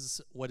that is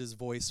what is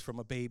voiced from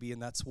a baby,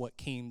 and that's what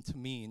came to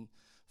mean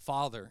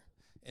father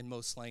in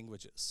most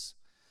languages.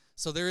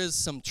 So there is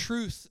some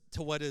truth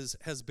to what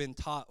has been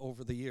taught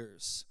over the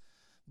years.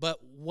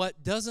 But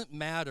what doesn't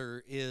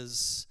matter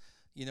is,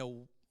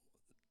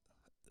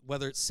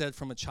 whether it's said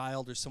from a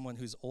child or someone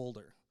who's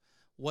older.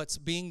 What's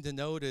being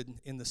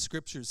denoted in the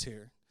scriptures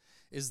here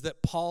is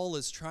that Paul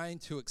is trying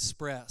to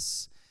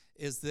express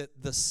is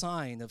that the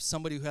sign of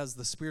somebody who has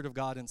the Spirit of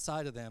God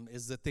inside of them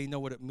is that they know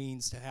what it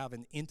means to have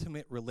an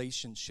intimate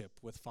relationship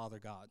with Father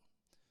God.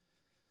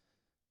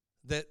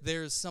 That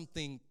there's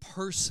something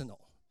personal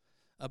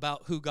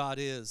about who God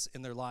is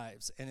in their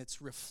lives, and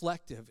it's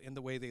reflective in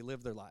the way they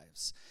live their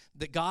lives.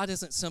 That God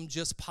isn't some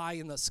just pie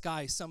in the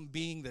sky, some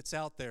being that's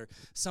out there,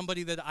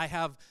 somebody that I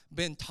have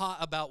been taught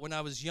about when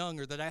I was young,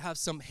 or that I have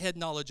some head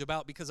knowledge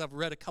about because I've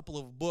read a couple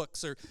of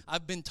books, or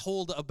I've been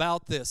told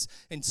about this,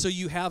 and so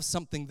you have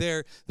something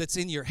there that's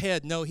in your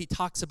head. No, he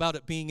talks about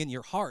it being in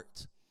your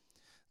heart,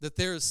 that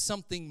there is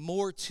something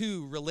more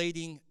to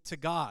relating to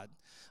God.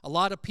 A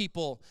lot of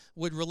people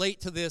would relate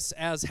to this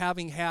as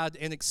having had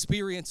an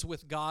experience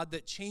with God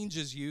that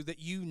changes you, that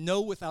you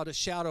know without a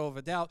shadow of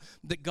a doubt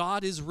that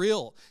God is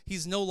real.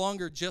 He's no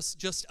longer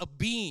just a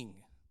being,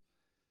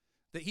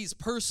 that he's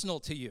personal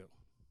to you.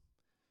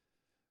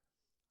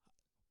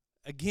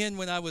 Again,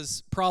 when I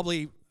was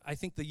I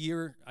think the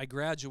year I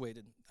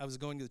graduated, I was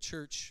going to the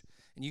church,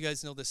 and you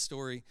guys know this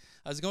story.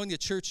 I was going to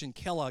church in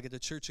Kellogg,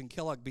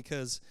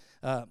 because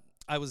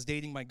I was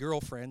dating my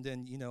girlfriend,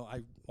 and,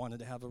 I wanted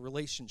to have a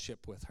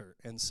relationship with her.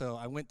 And so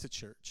I went to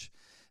church.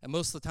 And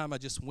most of the time I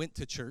just went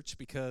to church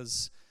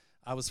because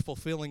I was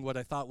fulfilling what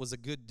I thought was a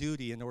good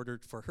duty in order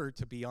for her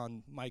to be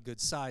on my good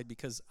side,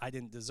 because I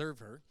didn't deserve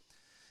her.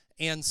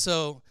 And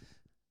so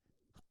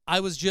I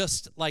was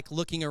just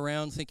looking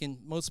around thinking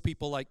most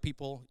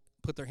people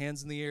put their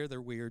hands in the air,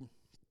 they're weird.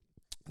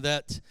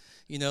 That,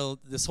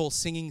 this whole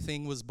singing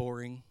thing was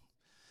boring.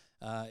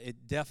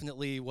 It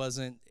definitely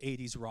wasn't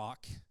 80s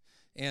rock.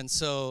 And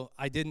so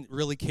I didn't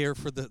really care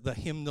for the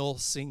hymnal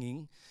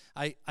singing.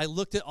 I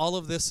looked at all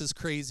of this as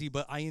crazy,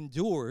 but I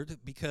endured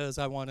because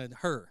I wanted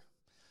her.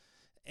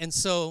 And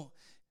so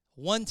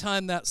one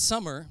time that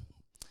summer,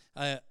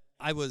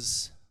 I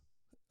was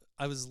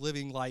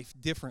living life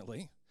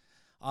differently,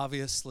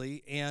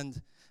 obviously,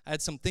 and I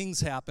had some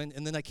things happen.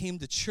 And then I came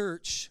to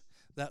church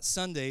that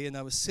Sunday, and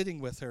I was sitting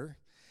with her,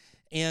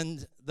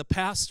 and the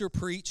pastor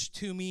preached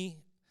to me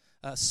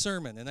a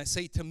sermon. And I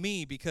say to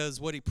me because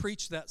what he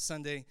preached that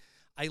Sunday,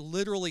 I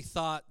literally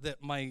thought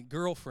that my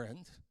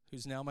girlfriend,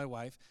 who's now my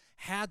wife,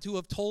 had to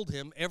have told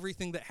him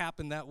everything that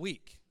happened that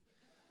week.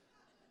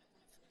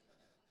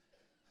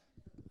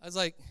 I was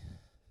like,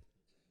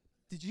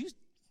 did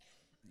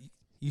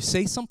you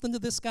say something to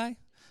this guy?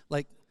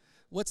 Like,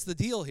 what's the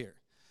deal here?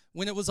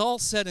 When it was all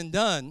said and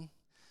done,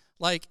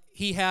 like,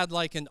 he had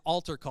like an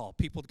altar call.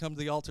 People to come to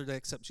the altar to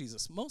accept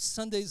Jesus. Most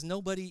Sundays,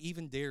 nobody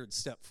even dared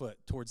step foot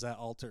towards that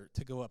altar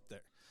to go up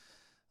there.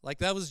 Like,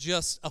 that was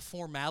just a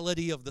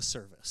formality of the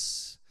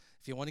service.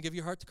 If you want to give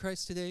your heart to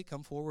Christ today,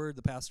 come forward.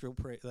 The pastor will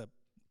pray,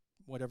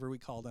 whatever we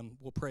call them,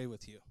 will pray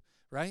with you,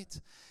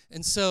 right?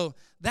 And so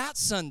that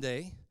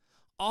Sunday,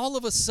 all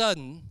of a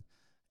sudden,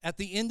 at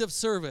the end of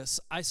service,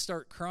 I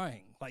start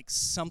crying. Like,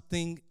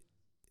 something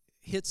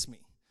hits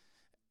me.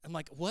 I'm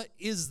like, what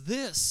is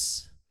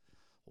this?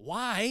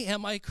 Why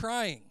am I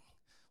crying?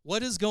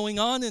 What is going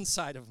on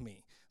inside of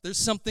me? There's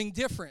something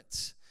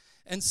different.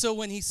 And so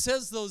when he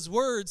says those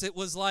words, it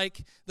was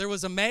like there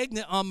was a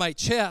magnet on my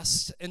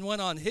chest and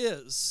one on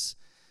his.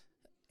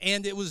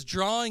 And it was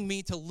drawing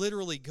me to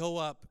literally go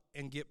up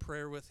and get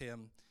prayer with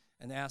him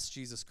and ask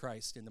Jesus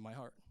Christ into my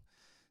heart.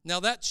 Now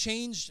that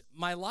changed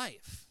my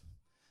life.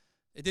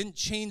 It didn't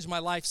change my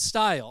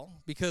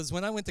lifestyle because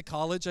when I went to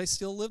college, I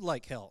still lived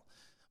like hell.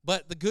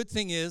 But the good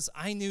thing is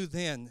I knew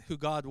then who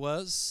God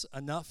was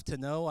enough to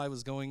know I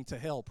was going to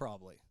hell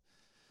probably.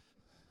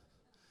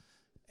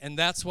 And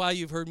that's why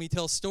you've heard me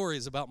tell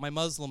stories about my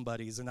Muslim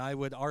buddies, and I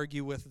would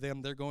argue with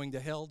them they're going to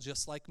hell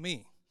just like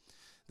me.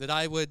 That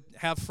I would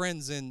have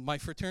friends in my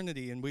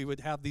fraternity, and we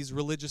would have these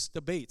religious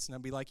debates, and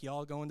I'd be like,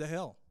 y'all going to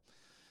hell.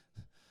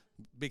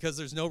 Because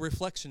there's no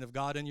reflection of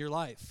God in your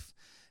life.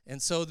 And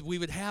so we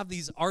would have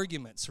these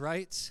arguments,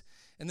 right?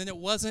 And then it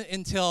wasn't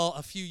until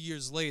a few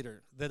years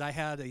later that I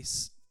had a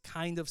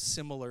kind of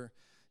similar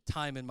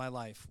time in my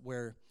life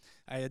where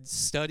I had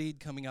studied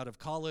coming out of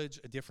college,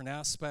 a different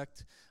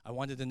aspect. I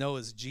wanted to know,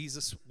 is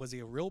Jesus, was he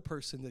a real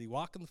person? Did he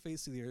walk on the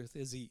face of the earth?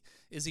 Is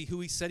he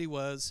who he said he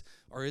was?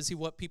 Or is he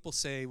what people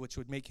say, which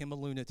would make him a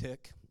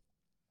lunatic,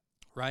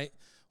 right?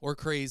 Or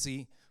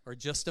crazy, or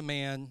just a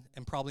man,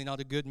 and probably not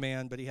a good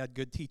man, but he had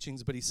good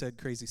teachings, but he said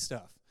crazy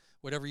stuff.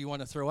 Whatever you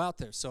want to throw out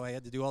there. So I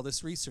had to do all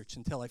this research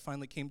until I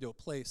finally came to a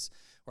place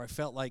where I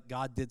felt like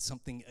God did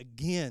something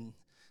again,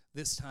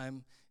 this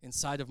time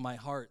inside of my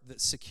heart, that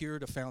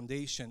secured a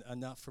foundation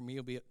enough for me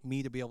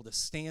to be able to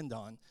stand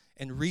on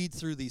and read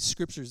through these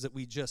scriptures that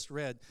we just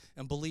read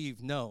and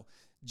believe, no,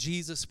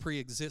 Jesus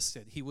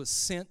pre-existed. He was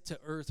sent to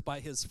earth by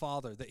his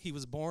Father, that he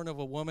was born of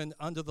a woman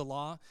under the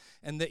law,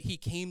 and that he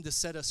came to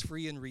set us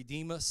free and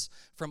redeem us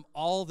from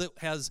all that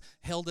has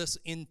held us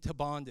into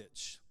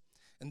bondage.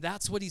 And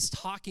that's what he's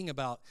talking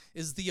about,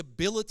 is the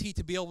ability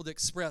to be able to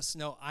express,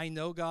 no, I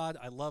know God,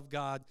 I love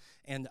God,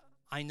 and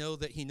I know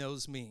that he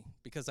knows me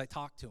because I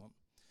talk to him,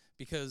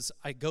 because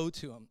I go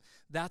to him.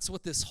 That's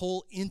what this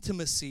whole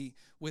intimacy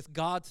with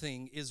God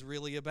thing is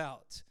really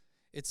about.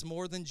 It's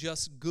more than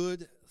just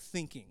good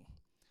thinking.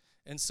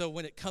 And so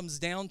when it comes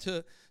down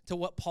to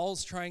what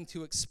Paul's trying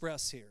to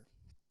express here,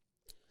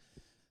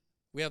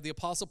 we have the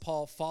Apostle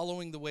Paul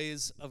following the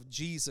ways of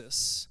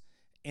Jesus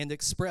and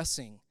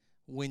expressing,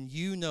 when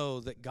you know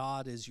that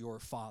God is your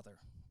Father,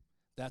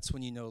 that's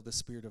when you know the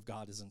Spirit of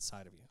God is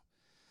inside of you.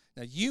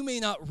 Now, you may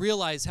not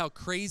realize how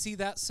crazy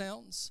that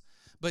sounds,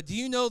 but do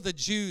you know the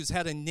Jews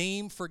had a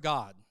name for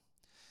God?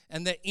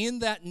 And that in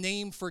that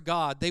name for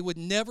God, they would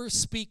never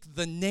speak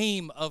the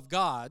name of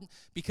God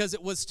because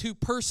it was too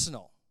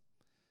personal.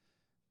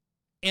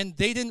 And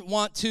they didn't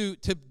want to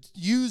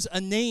use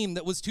a name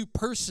that was too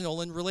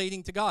personal in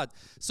relating to God.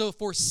 So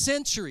for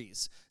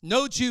centuries,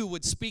 no Jew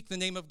would speak the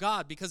name of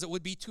God because it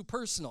would be too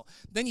personal.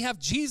 Then you have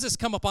Jesus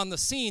come up on the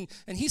scene,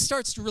 and he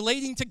starts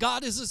relating to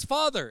God as his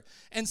Father.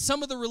 And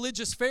some of the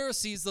religious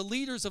Pharisees, the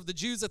leaders of the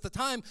Jews at the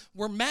time,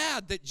 were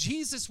mad that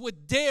Jesus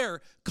would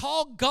dare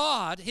call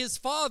God his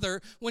Father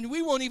when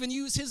we won't even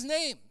use his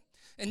name.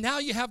 And now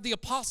you have the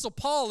Apostle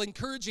Paul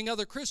encouraging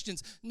other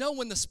Christians. No,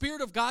 when the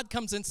Spirit of God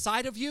comes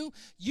inside of you,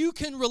 you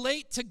can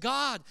relate to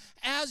God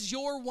as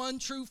your one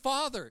true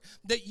Father.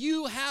 That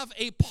you have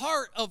a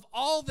part of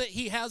all that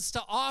he has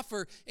to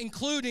offer,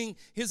 including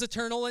his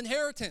eternal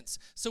inheritance.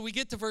 So we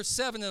get to verse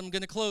 7, and I'm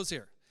going to close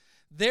here.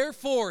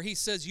 Therefore, he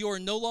says, you are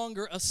no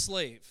longer a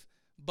slave,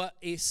 but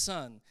a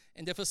son.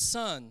 And if a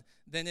son,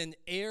 then an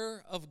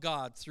heir of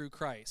God through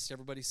Christ.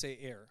 Everybody say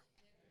heir.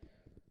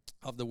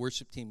 Of the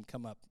worship team,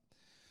 come up.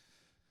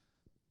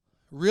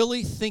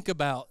 Really think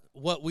about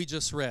what we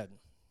just read.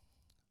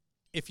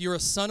 If you're a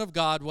son of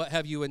God, what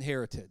have you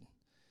inherited?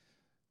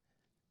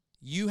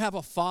 You have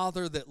a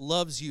Father that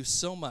loves you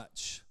so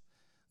much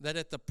that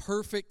at the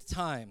perfect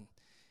time,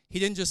 he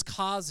didn't just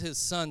cause his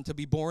Son to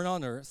be born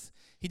on earth.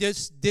 He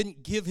just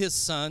didn't give his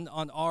Son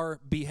on our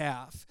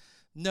behalf.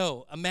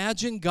 No,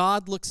 imagine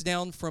God looks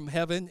down from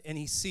heaven and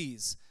he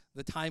sees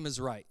the time is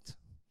right.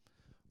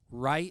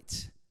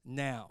 Right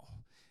now.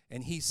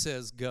 And he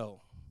says,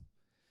 go.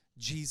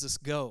 Jesus,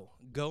 go.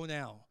 Go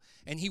now.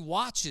 And he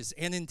watches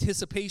in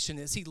anticipation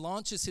as he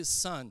launches his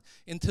Son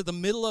into the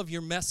middle of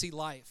your messy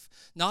life,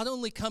 not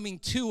only coming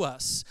to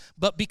us,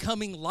 but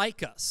becoming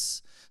like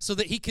us, so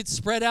that he could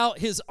spread out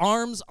his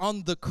arms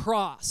on the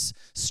cross,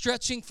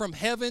 stretching from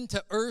heaven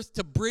to earth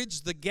to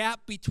bridge the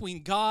gap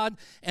between God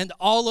and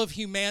all of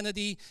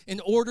humanity in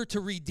order to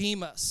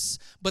redeem us.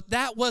 But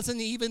that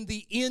wasn't even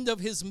the end of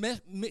his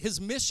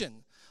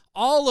mission.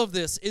 All of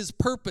this is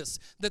purpose,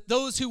 that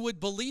those who would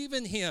believe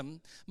in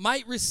him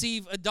might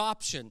receive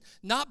adoption,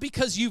 not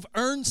because you've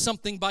earned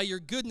something by your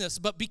goodness,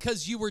 but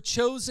because you were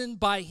chosen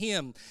by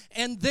him.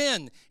 And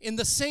then, in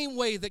the same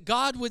way that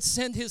God would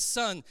send his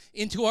Son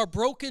into our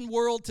broken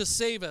world to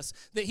save us,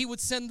 that he would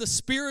send the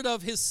Spirit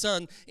of his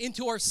Son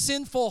into our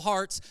sinful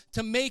hearts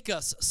to make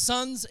us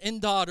sons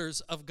and daughters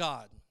of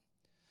God.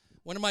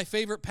 One of my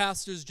favorite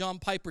pastors, John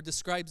Piper,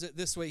 describes it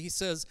this way. He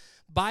says,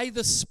 by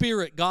the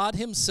Spirit, God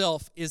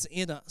himself is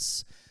in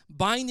us,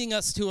 binding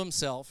us to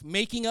himself,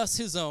 making us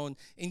his own,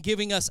 and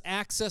giving us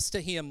access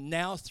to him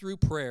now through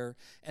prayer,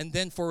 and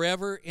then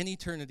forever in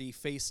eternity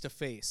face to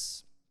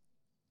face.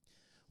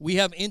 We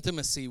have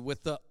intimacy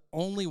with the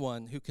only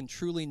one who can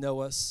truly know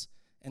us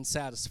and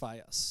satisfy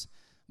us.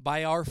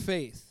 By our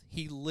faith,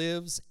 he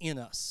lives in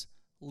us,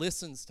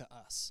 listens to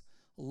us,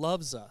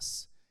 loves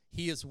us.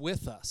 He is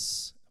with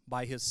us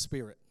by his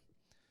Spirit.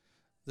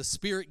 The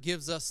Spirit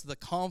gives us the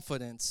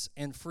confidence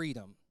and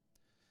freedom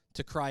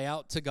to cry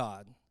out to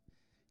God.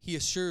 He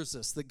assures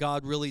us that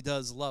God really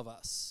does love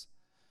us.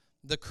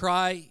 The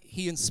cry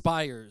he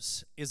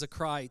inspires is a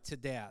cry to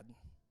Dad,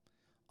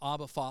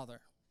 Abba,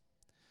 Father.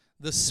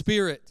 The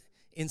Spirit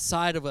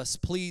inside of us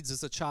pleads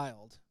as a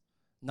child,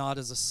 not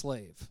as a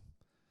slave.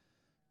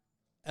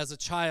 As a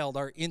child,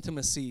 our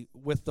intimacy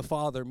with the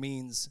Father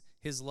means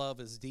his love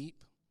is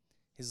deep,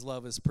 his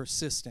love is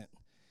persistent.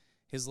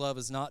 His love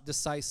is not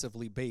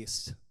decisively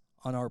based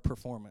on our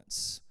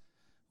performance.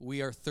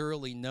 We are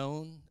thoroughly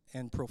known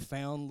and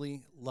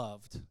profoundly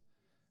loved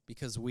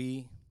because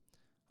we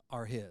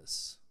are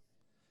his.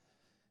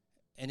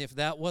 And if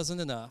that wasn't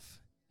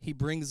enough, he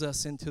brings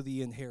us into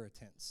the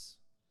inheritance.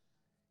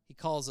 He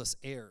calls us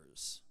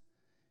heirs.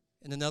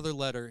 In another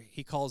letter,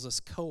 he calls us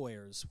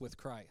co-heirs with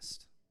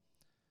Christ.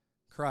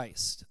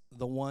 Christ,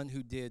 the one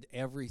who did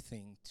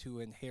everything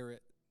to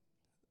inherit,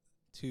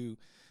 to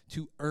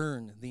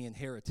earn the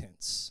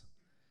inheritance.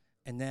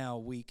 And now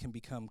we can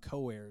become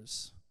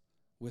co-heirs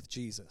with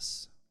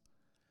Jesus.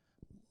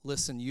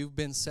 Listen, you've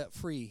been set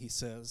free, he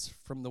says,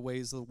 from the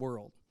ways of the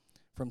world,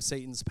 from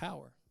Satan's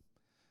power.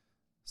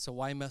 So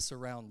why mess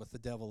around with the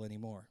devil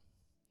anymore?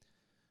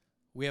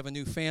 We have a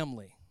new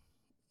family.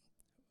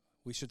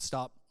 We should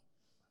stop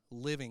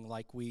living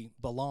like we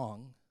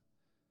belong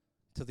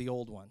to the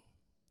old one.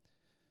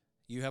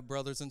 You have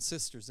brothers and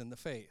sisters in the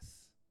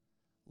faith.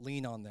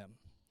 Lean on them.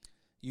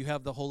 You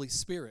have the Holy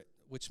Spirit,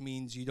 which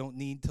means you don't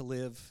need to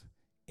live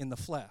in the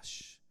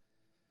flesh.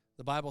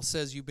 The Bible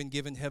says you've been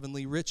given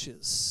heavenly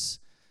riches,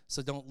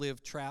 so don't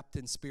live trapped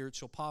in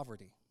spiritual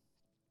poverty.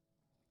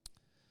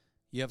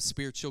 You have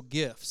spiritual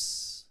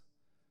gifts.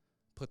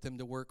 Put them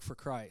to work for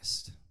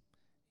Christ.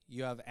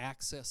 You have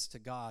access to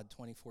God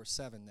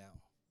 24/7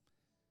 now.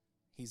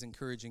 He's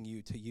encouraging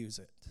you to use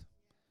it,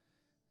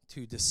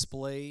 to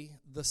display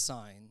the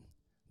sign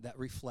that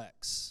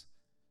reflects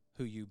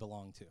who you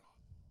belong to.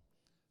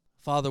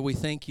 Father, we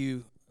thank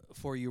you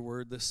for your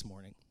word this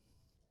morning.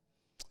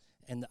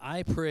 And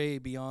I pray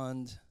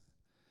beyond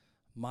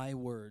my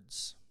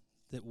words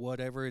that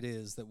whatever it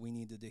is that we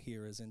needed to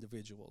hear as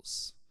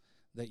individuals,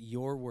 that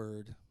your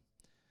word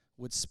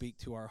would speak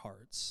to our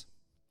hearts.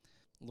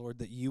 Lord,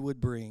 that you would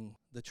bring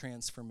the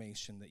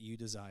transformation that you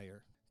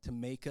desire to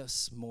make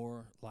us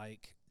more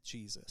like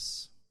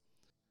Jesus.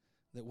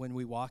 That when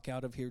we walk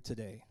out of here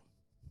today,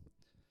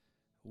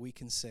 we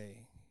can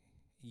say,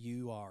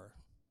 you are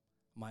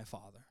my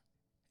Father.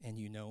 And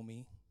you know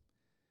me,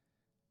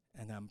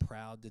 and I'm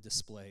proud to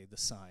display the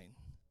sign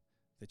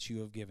that you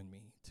have given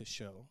me to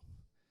show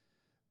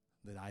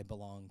that I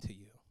belong to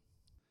you.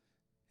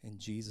 In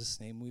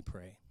Jesus' name we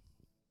pray.